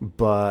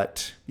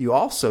 but you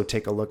also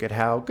take a look at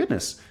how,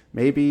 goodness,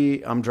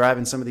 maybe I'm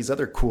driving some of these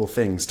other cool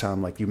things,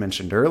 Tom, like you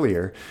mentioned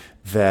earlier,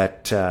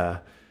 that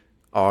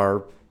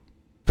are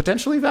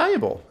potentially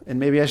valuable. And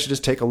maybe I should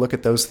just take a look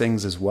at those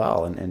things as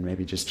well and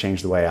maybe just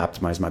change the way I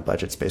optimize my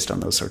budgets based on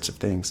those sorts of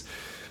things.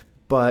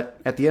 But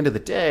at the end of the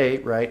day,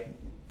 right,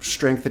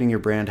 strengthening your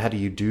brand, how do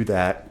you do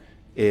that?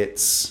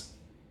 It's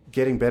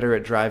getting better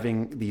at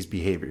driving these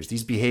behaviors.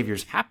 These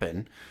behaviors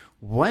happen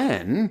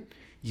when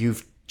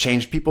you've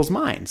changed people's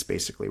minds,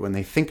 basically, when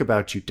they think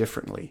about you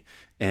differently.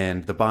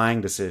 And the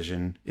buying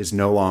decision is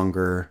no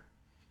longer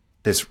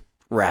this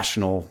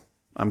rational,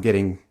 I'm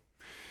getting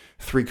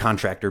 3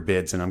 contractor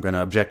bids and I'm going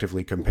to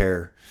objectively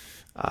compare.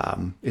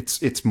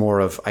 It's more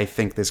of, I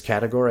think this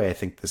category, I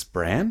think this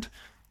brand,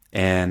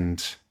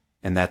 and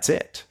that's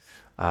it.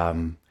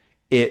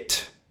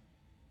 It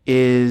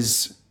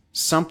is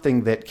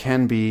something that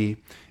can be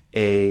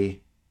a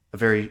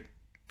very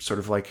sort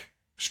of like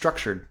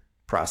structured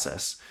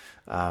process.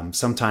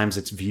 Sometimes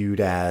it's viewed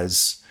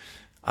as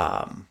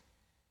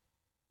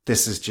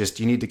this is just,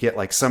 you need to get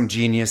like some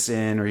genius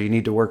in, or you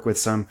need to work with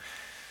some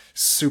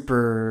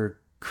super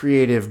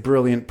creative,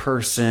 brilliant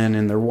person,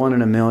 and they're 1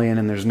 in a million,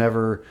 and there's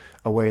never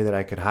a way that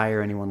I could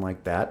hire anyone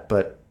like that.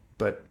 But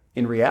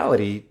in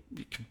reality,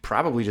 you could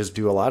probably just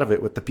do a lot of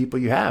it with the people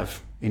you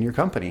have in your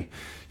company.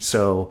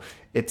 So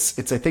it's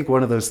I think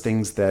one of those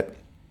things that,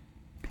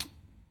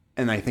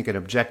 and I think an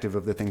objective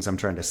of the things I'm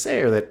trying to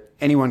say are that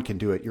anyone can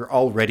do it. You're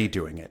already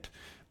doing it.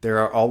 There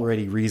are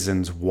already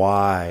reasons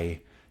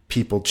why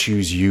people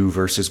choose you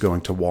versus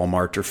going to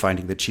Walmart or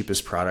finding the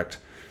cheapest product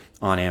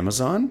on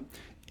Amazon.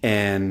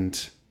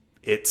 And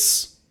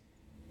it's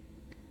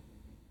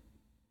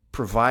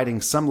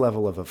providing some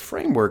level of a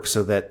framework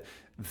so that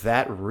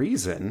that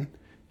reason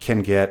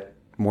can get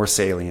more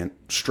salient,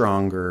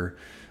 stronger,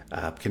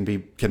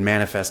 can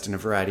manifest in a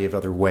variety of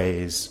other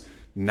ways,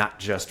 not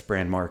just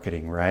brand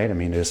marketing, right? I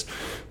mean, just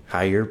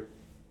how your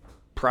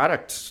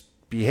product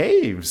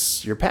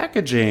behaves, your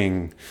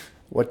packaging,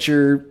 what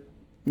your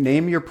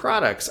name your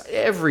products,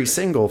 every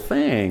single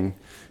thing.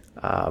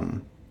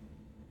 And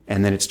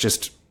then it's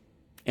just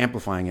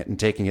amplifying it and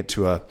taking it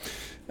to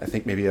I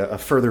think maybe a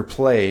further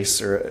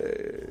place,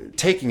 or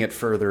taking it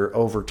further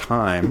over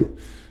time,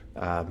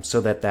 so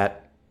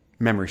that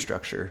memory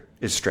structure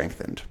is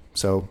strengthened.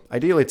 So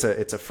ideally,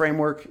 it's a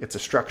framework, it's a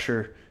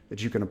structure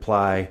that you can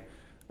apply.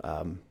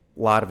 A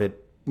lot of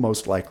it,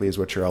 most likely, is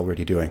what you're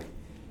already doing.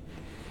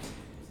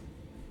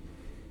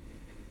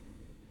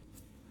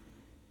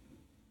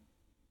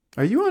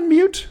 Are you on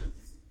mute?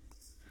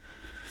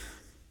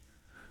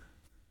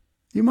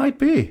 You might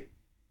be.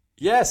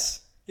 Yes,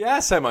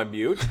 I'm on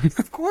mute.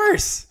 Of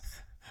course.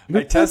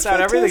 I test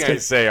out everything I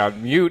say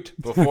on mute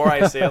before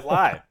I say it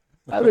live.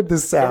 How did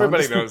this sound?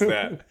 Everybody knows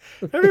that.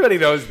 Everybody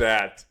knows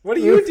that. What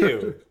do?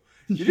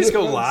 You just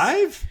go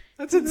live?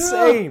 That's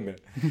insane.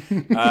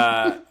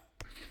 The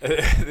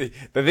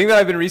thing that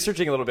I've been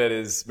researching a little bit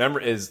is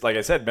like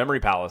I said,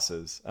 memory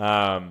palaces.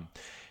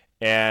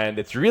 And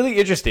it's really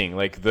interesting.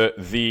 Like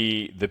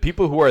the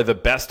people who are the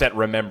best at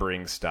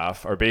remembering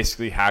stuff are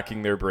basically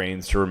hacking their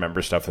brains to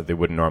remember stuff that they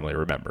wouldn't normally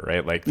remember,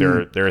 right? Like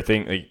there are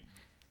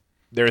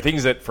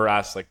things that for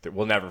us, like, that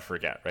we'll never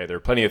forget, right? There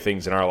are plenty of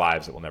things in our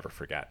lives that we'll never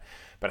forget.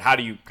 But how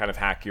do you kind of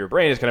hack your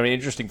brain is kind of an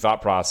interesting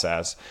thought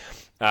process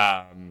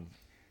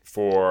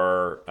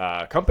for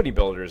company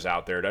builders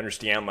out there to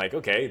understand, like,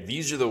 okay,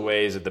 these are the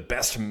ways that the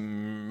best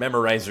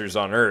memorizers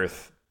on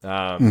earth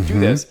do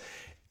this.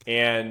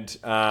 And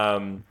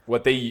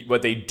what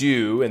they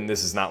do, and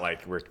this is not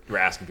like we're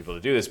asking people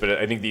to do this, but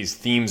I think these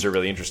themes are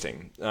really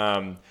interesting.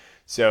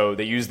 So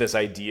they use this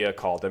idea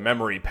called a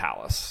memory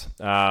palace.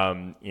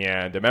 And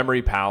a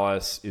memory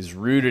palace is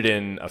rooted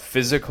in a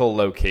physical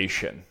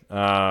location,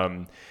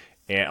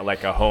 and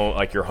like a home,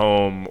 like your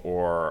home,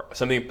 or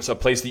something, so a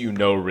place that you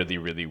know really,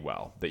 really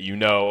well. That you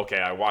know, okay,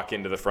 I walk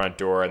into the front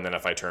door, and then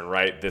if I turn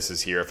right, this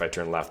is here. If I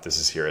turn left, this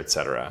is here,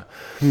 etc.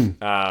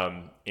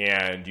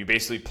 And you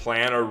basically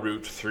plan a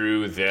route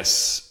through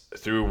this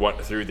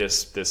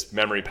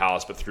memory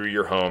palace, but through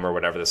your home or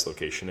whatever this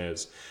location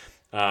is.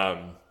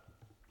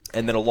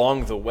 And then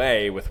along the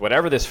way, with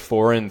whatever this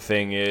foreign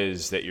thing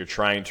is that you're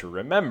trying to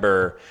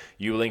remember,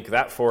 you link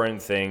that foreign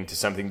thing to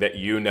something that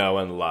you know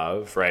and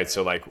love, right?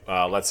 So, like,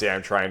 let's say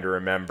I'm trying to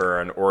remember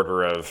an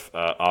order of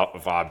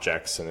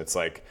objects, and it's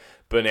like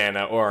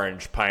banana,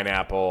 orange,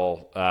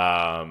 pineapple,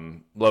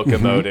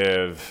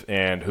 locomotive,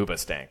 and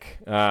hoobastank.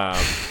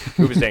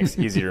 Hoobastank's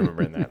easy to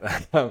remember in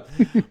that.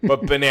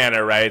 But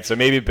banana, right? So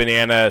maybe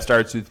banana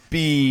starts with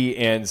B,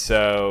 and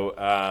so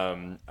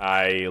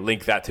I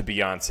link that to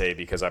Beyonce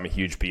because I'm a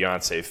huge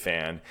Beyonce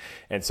fan.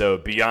 And so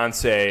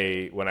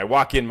Beyonce, when I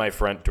walk in my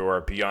front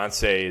door,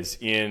 Beyonce is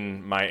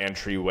in my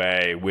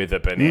entryway with a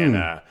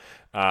banana.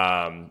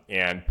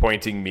 And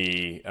pointing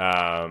me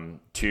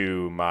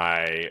to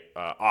my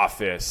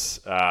office,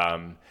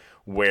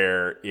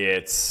 where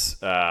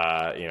it's,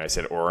 I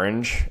said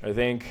orange, I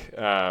think,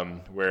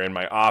 where in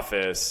my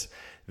office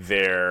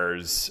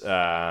there's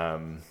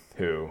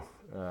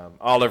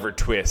Oliver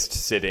Twist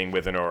sitting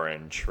with an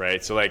orange,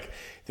 right? So, like,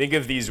 think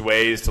of these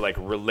ways to, like,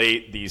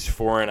 relate these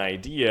foreign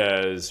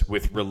ideas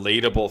with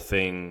relatable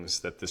things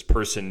that this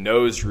person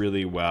knows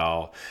really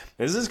well.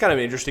 And this is kind of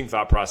an interesting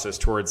thought process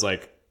towards,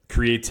 like,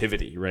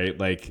 creativity, right?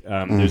 Like,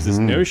 there's this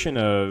notion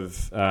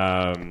of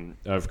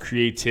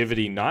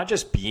creativity not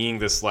just being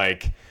this,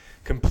 like,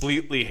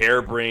 completely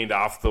harebrained,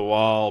 off the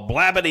wall,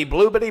 blabbity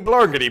bloobity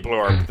blorgity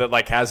blorb that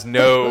like has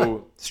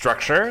no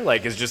structure,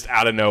 like is just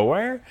out of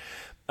nowhere.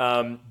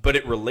 But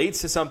it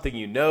relates to something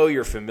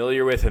you're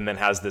familiar with, and then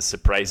has this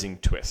surprising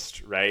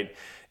twist, right?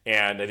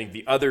 And I think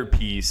the other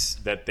piece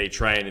that they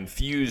try and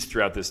infuse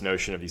throughout this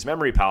notion of these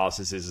memory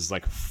palaces is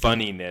like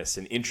funniness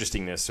and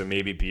interestingness. So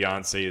maybe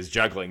Beyonce is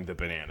juggling the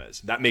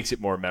bananas. That makes it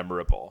more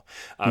memorable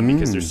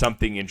because there's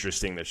something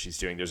interesting that she's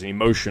doing. There's an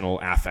emotional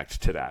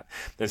affect to that.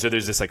 And so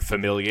there's this like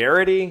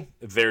familiarity,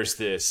 there's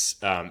this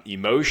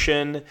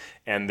emotion,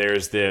 and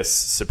there's this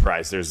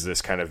surprise. There's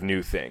this kind of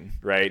new thing,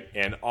 right?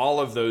 And all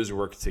of those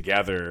work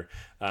together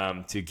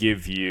to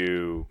give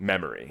you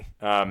memory.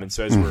 And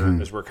so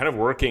as we're kind of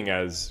working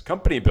as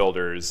company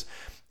builders,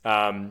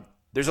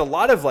 there's a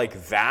lot of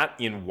like that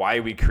in why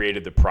we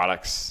created the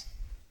products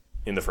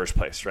in the first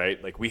place,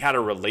 right? Like we had a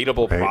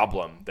relatable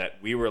problem that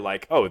we were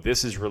like, oh,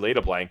 this is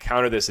relatable. I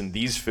encounter this in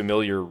these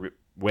familiar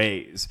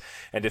ways.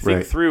 And to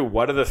think through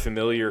what are the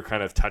familiar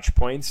kind of touch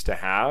points to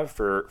have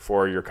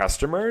for your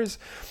customers,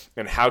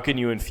 and how can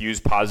you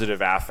infuse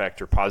positive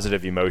affect or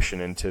positive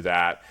emotion into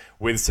that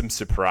with some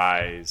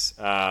surprise,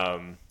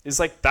 is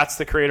like, that's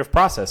the creative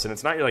process. And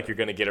it's not like you're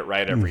going to get it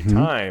right every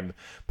time,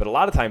 but a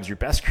lot of times your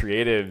best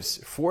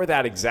creatives, for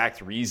that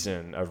exact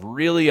reason of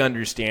really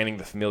understanding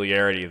the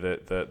familiarity,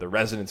 the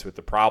resonance with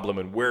the problem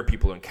and where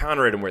people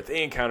encounter it and where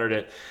they encountered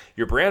it,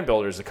 your brand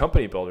builders, the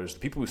company builders, the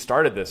people who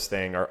started this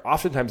thing are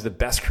oftentimes the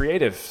best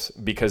creatives,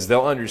 because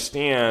they'll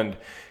understand,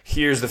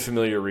 here's the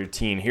familiar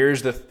routine, here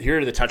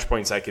are the touch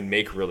points I can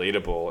make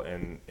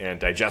relatable and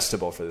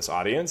digestible for this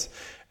audience.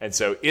 And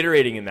so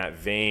iterating in that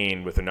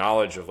vein with the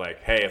knowledge of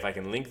like, hey, if I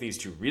can link these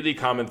two really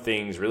common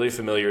things, really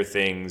familiar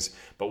things,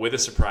 but with a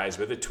surprise,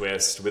 with a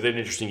twist, with an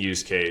interesting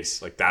use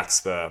case, like that's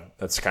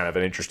kind of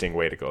an interesting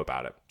way to go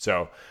about it.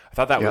 So I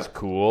thought that was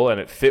cool, and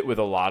it fit with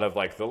a lot of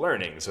like the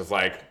learnings of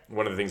like,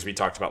 one of the things we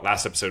talked about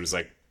last episode was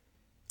like,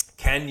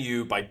 can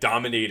you, by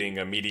dominating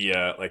a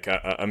media, like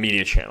a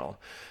media channel,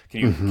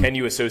 can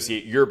you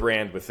associate your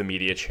brand with the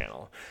media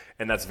channel?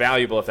 And that's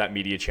valuable if that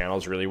media channel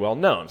is really well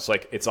known. So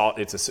like it's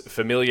a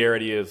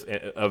familiarity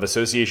of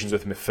associations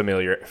with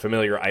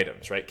familiar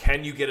items, right?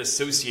 Can you get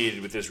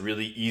associated with this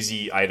really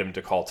easy item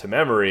to call to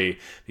memory?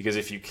 Because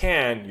if you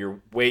can, you're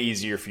way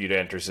easier for you to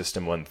enter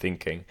system one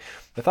thinking.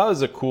 I thought it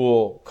was a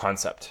cool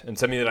concept and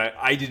something that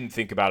I didn't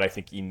think about, I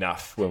think,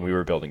 enough when we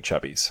were building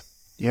Chubbies.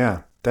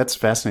 Yeah, that's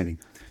fascinating.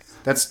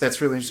 That's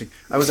really interesting.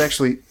 I was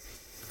actually,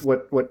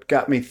 what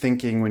got me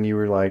thinking when you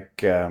were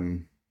like,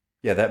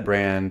 that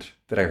brand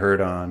that I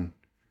heard on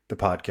the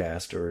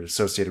podcast or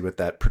associated with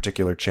that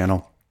particular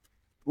channel.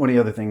 One of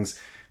the other things,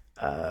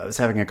 I was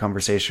having a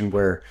conversation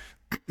where,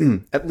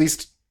 at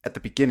least at the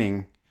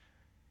beginning,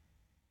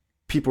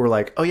 people were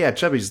like, oh yeah,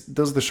 Chubbies,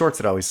 those are the shorts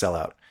that always sell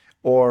out.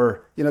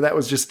 Or, that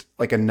was just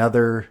like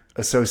another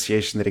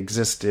association that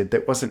existed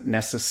that wasn't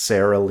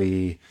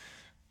necessarily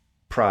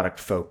product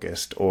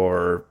focused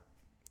or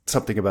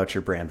something about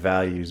your brand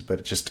values, but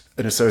it's just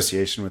an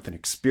association with an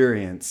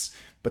experience,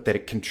 but that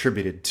it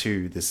contributed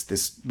to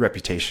this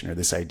reputation or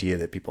this idea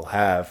that people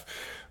have.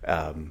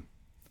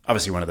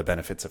 Obviously, one of the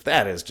benefits of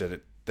that is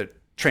that it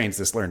trains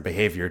this learned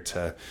behavior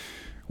to,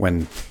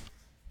 when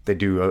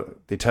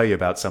they tell you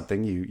about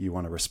something, you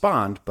want to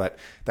respond. But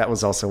that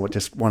was also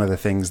just one of the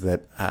things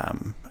that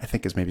I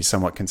think is maybe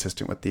somewhat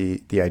consistent with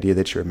the idea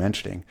that you're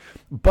mentioning.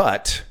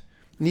 But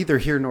neither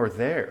here nor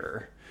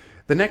there.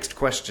 The next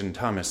question,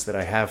 Thomas, that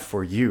I have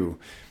for you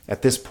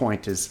at this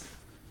point is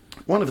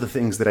one of the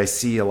things that I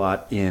see a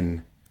lot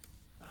in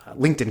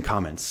LinkedIn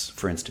comments,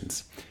 for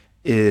instance,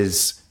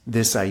 is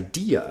this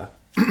idea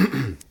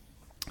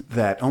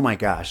that, oh my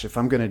gosh, if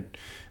I'm going to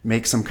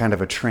make some kind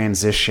of a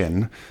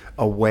transition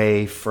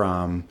away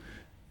from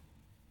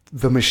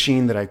the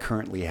machine that I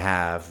currently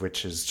have,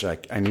 which is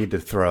like I need to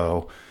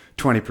throw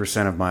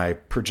 20% of my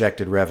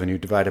projected revenue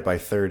divided by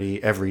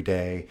 30 every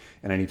day,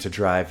 and I need to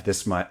drive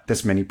this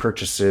many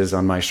purchases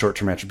on my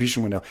short-term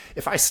attribution window.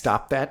 If I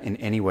stop that in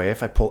any way,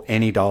 if I pull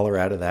any dollar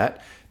out of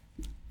that,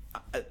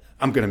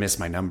 I'm going to miss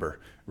my number.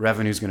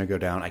 Revenue's going to go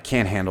down. I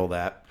can't handle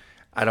that.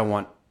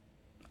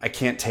 I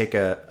can't take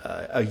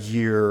a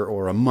year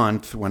or a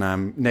month when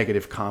I'm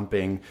negative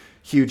comping,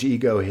 huge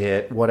ego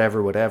hit,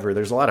 whatever.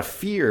 There's a lot of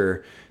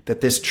fear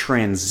that this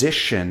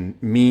transition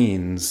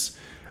means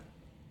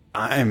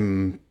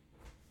I'm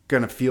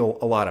going to feel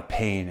a lot of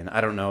pain, and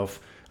I don't know if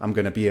I'm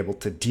going to be able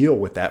to deal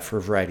with that for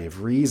a variety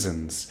of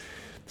reasons.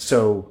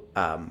 So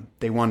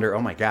they wonder,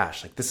 oh my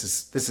gosh, like this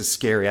is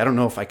scary. I don't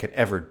know if I could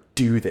ever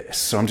do this.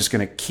 So I'm just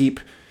going to keep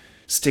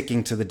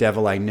sticking to the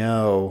devil I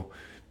know,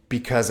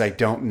 because I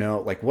don't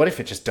know, like, what if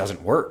it just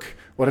doesn't work?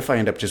 What if I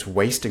end up just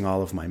wasting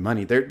all of my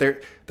money?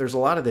 There's a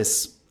lot of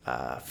this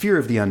fear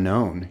of the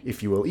unknown,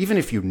 if you will, even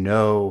if you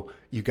know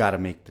you got to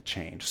make the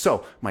change.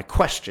 So my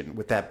question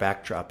with that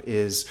backdrop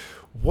is,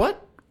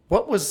 what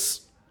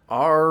was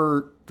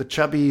the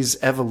Chubbies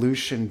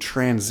evolution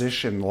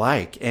transition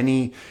like?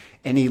 Any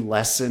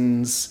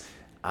lessons,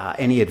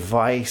 any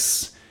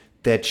advice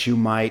that you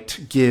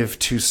might give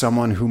to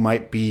someone who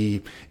might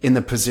be in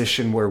the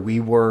position where we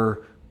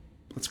were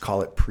let's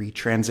call it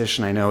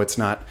pre-transition. I know it's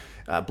not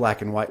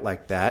black and white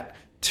like that,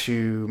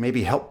 to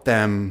maybe help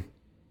them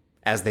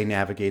as they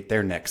navigate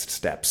their next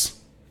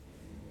steps?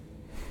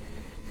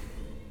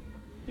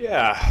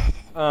 Yeah.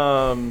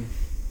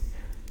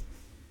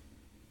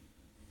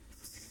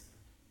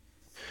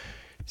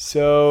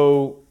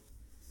 So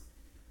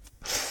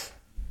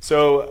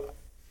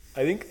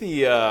I think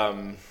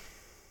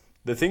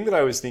the thing that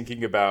I was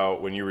thinking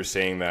about when you were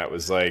saying that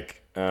was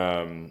like,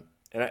 and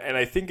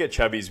I think at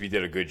Chubbies we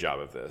did a good job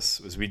of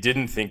this, was we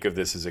didn't think of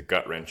this as a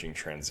gut-wrenching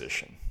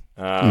transition.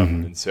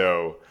 And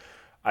so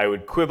I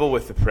would quibble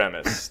with the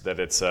premise that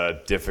it's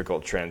a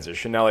difficult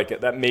transition. Now,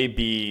 like that may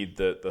be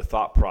the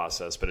thought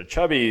process, but at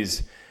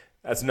Chubbies,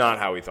 that's not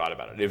how we thought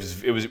about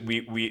it.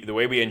 We the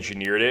way we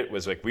engineered it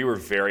was like we were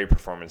very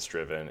performance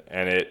driven,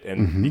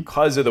 and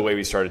because of the way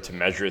we started to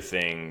measure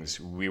things,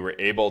 we were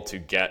able to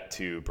get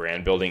to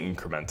brand building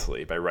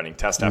incrementally by running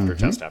test after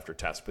test after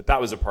test. But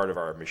that was a part of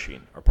our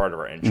machine, or part of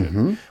our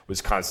engine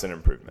was constant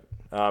improvement.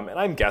 And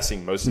I'm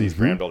guessing most of these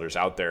brand builders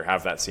out there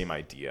have that same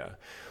idea.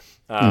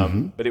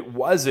 But it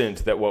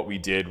wasn't that what we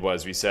did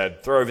was we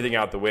said, throw everything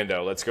out the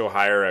window. Let's go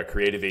hire a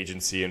creative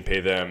agency and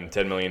pay them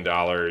 $10 million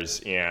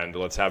and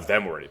let's have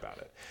them worry about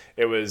it.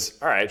 It was,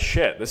 all right,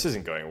 shit, this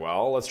isn't going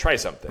well. Let's try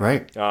something.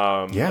 Right.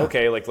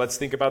 Okay, like let's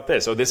think about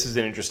this. Oh, this is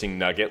an interesting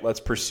nugget.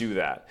 Let's pursue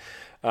that.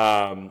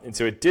 And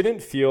so it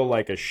didn't feel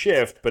like a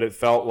shift, but it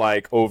felt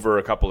like over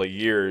a couple of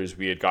years,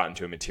 we had gotten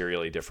to a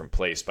materially different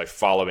place by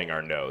following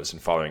our nose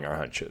and following our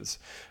hunches.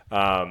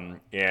 And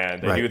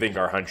I do think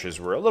our hunches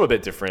were a little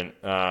bit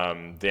different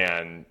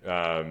than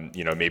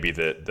maybe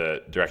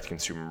the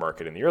direct-to-consumer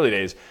market in the early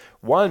days.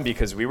 One,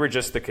 because we were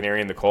just the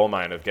canary in the coal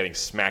mine of getting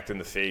smacked in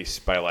the face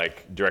by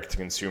like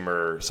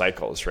direct-to-consumer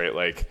cycles, right?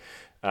 Like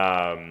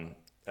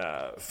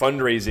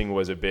fundraising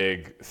was a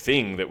big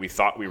thing that we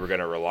thought we were going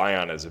to rely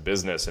on as a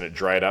business, and it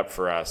dried up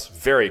for us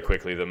very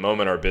quickly the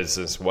moment our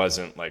business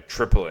wasn't like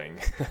tripling.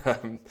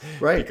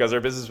 Because our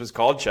business was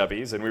called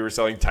Chubbies and we were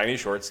selling tiny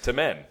shorts to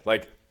men.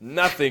 Like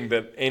nothing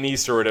that any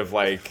sort of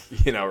like,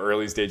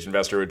 early stage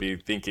investor would be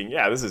thinking,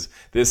 yeah,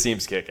 this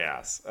seems kick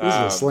ass. This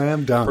is a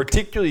slam dunk.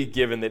 Particularly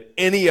given that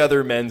any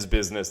other men's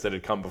business that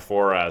had come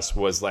before us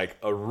was like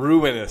a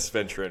ruinous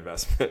venture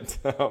investment.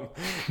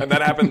 And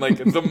that happened like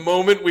the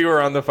moment we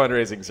were on the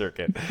fundraising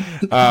circuit.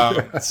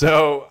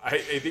 So I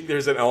think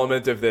there's an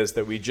element of this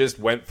that we just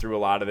went through a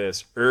lot of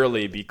this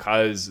early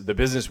because the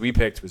business we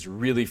picked was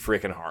really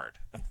freaking hard.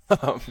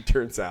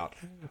 Turns out.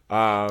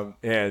 And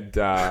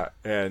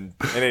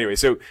anyway,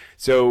 so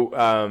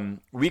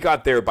we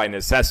got there by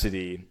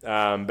necessity,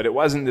 but it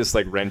wasn't this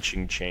like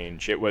wrenching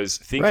change. It was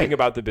thinking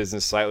about the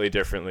business slightly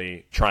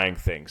differently, trying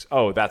things.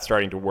 Oh, that's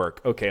starting to work.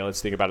 Okay, let's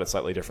think about it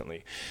slightly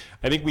differently.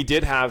 I think we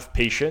did have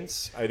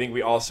patience. I think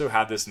we also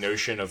had this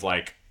notion of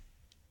like,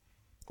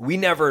 we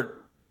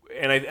never,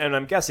 and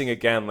I'm guessing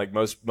again, like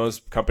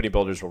most company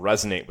builders will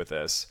resonate with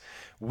this.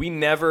 We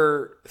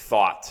never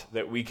thought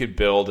that we could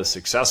build a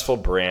successful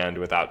brand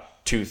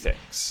without two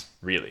things,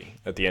 really,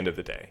 at the end of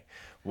the day.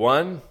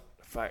 One,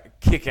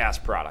 kick-ass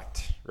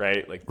product,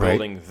 right? Like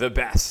building the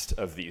best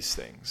of these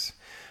things.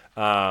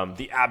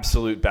 The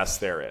absolute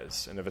best there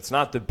is. And if it's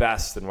not the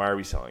best, then why are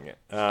we selling it?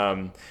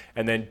 And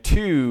then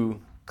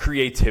two,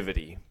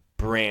 creativity,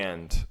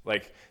 brand,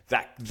 like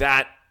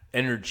that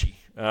energy.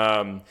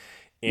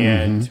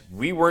 And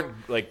we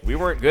weren't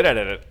good at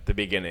it at the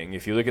beginning.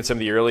 If you look at some of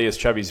the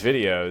earliest Chubbies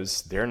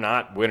videos, they're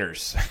not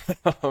winners.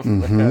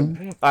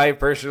 I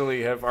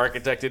personally have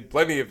architected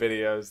plenty of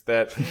videos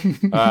that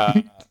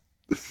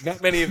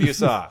not many of you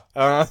saw,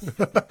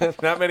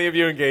 not many of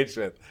you engaged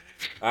with.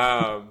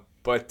 And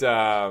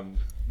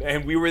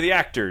we were the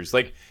actors.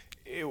 Like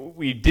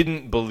we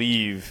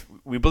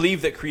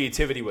believed that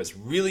creativity was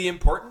really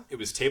important. It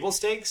was table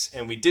stakes,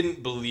 and we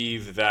didn't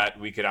believe that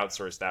we could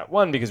outsource that.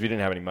 One, because we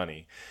didn't have any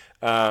money.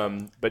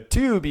 But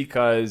two,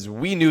 because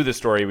we knew the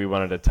story we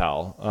wanted to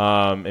tell,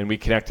 and we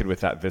connected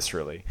with that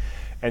viscerally.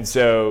 And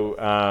so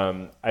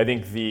I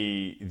think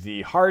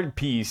the hard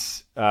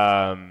piece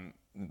about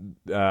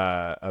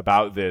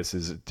this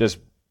is just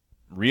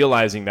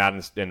realizing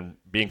that and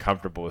being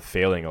comfortable with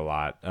failing a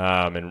lot.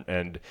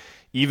 And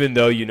even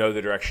though you know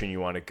the direction you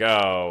want to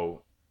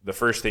go, the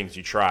first things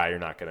you try, you're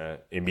not going to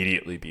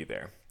immediately be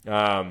there.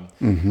 And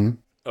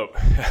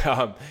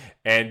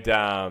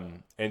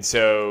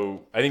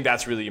so I think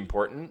that's really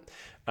important.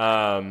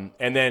 And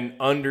then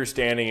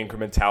understanding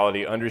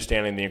incrementality,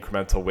 understanding the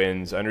incremental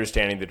wins,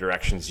 understanding the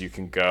directions you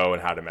can go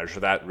and how to measure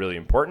that, really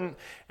important.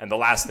 And the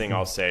last thing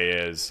I'll say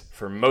is,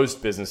 for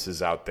most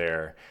businesses out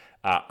there,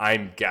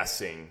 I'm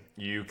guessing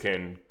you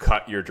can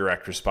cut your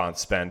direct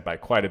response spend by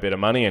quite a bit of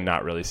money and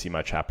not really see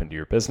much happen to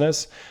your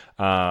business.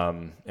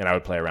 And I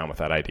would play around with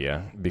that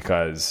idea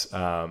because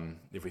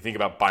if we think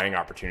about buying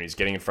opportunities,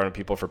 getting in front of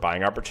people for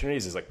buying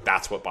opportunities is like,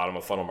 that's what bottom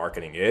of funnel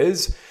marketing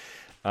is.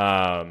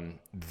 There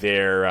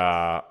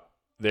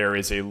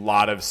is a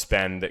lot of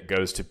spend that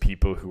goes to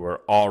people who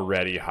are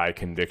already high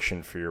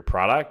conviction for your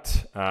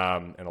product.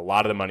 And a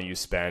lot of the money you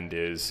spend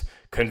is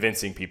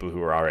convincing people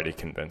who are already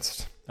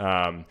convinced.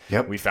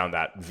 Yep. We found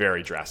that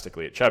very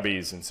drastically at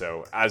Chubbies. And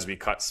so as we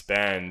cut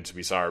spend,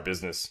 we saw our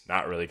business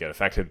not really get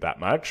affected that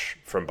much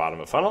from bottom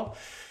of funnel.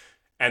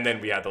 And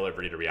then we had the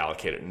liberty to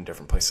reallocate it in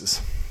different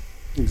places.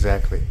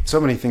 Exactly. So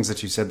many things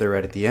that you said there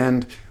right at the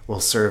end will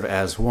serve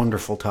as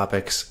wonderful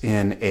topics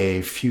in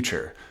a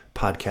future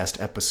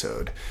podcast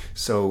episode.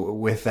 So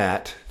with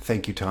that,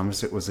 thank you,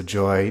 Thomas. It was a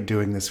joy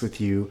doing this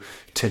with you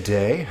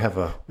today. Have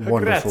a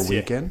wonderful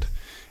weekend.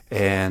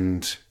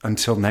 And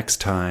until next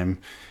time,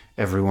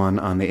 everyone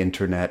on the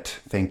internet,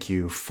 thank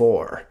you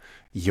for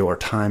your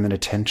time and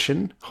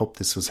attention. Hope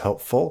this was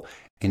helpful.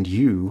 And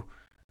you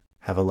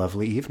have a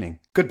lovely evening.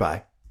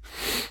 Goodbye.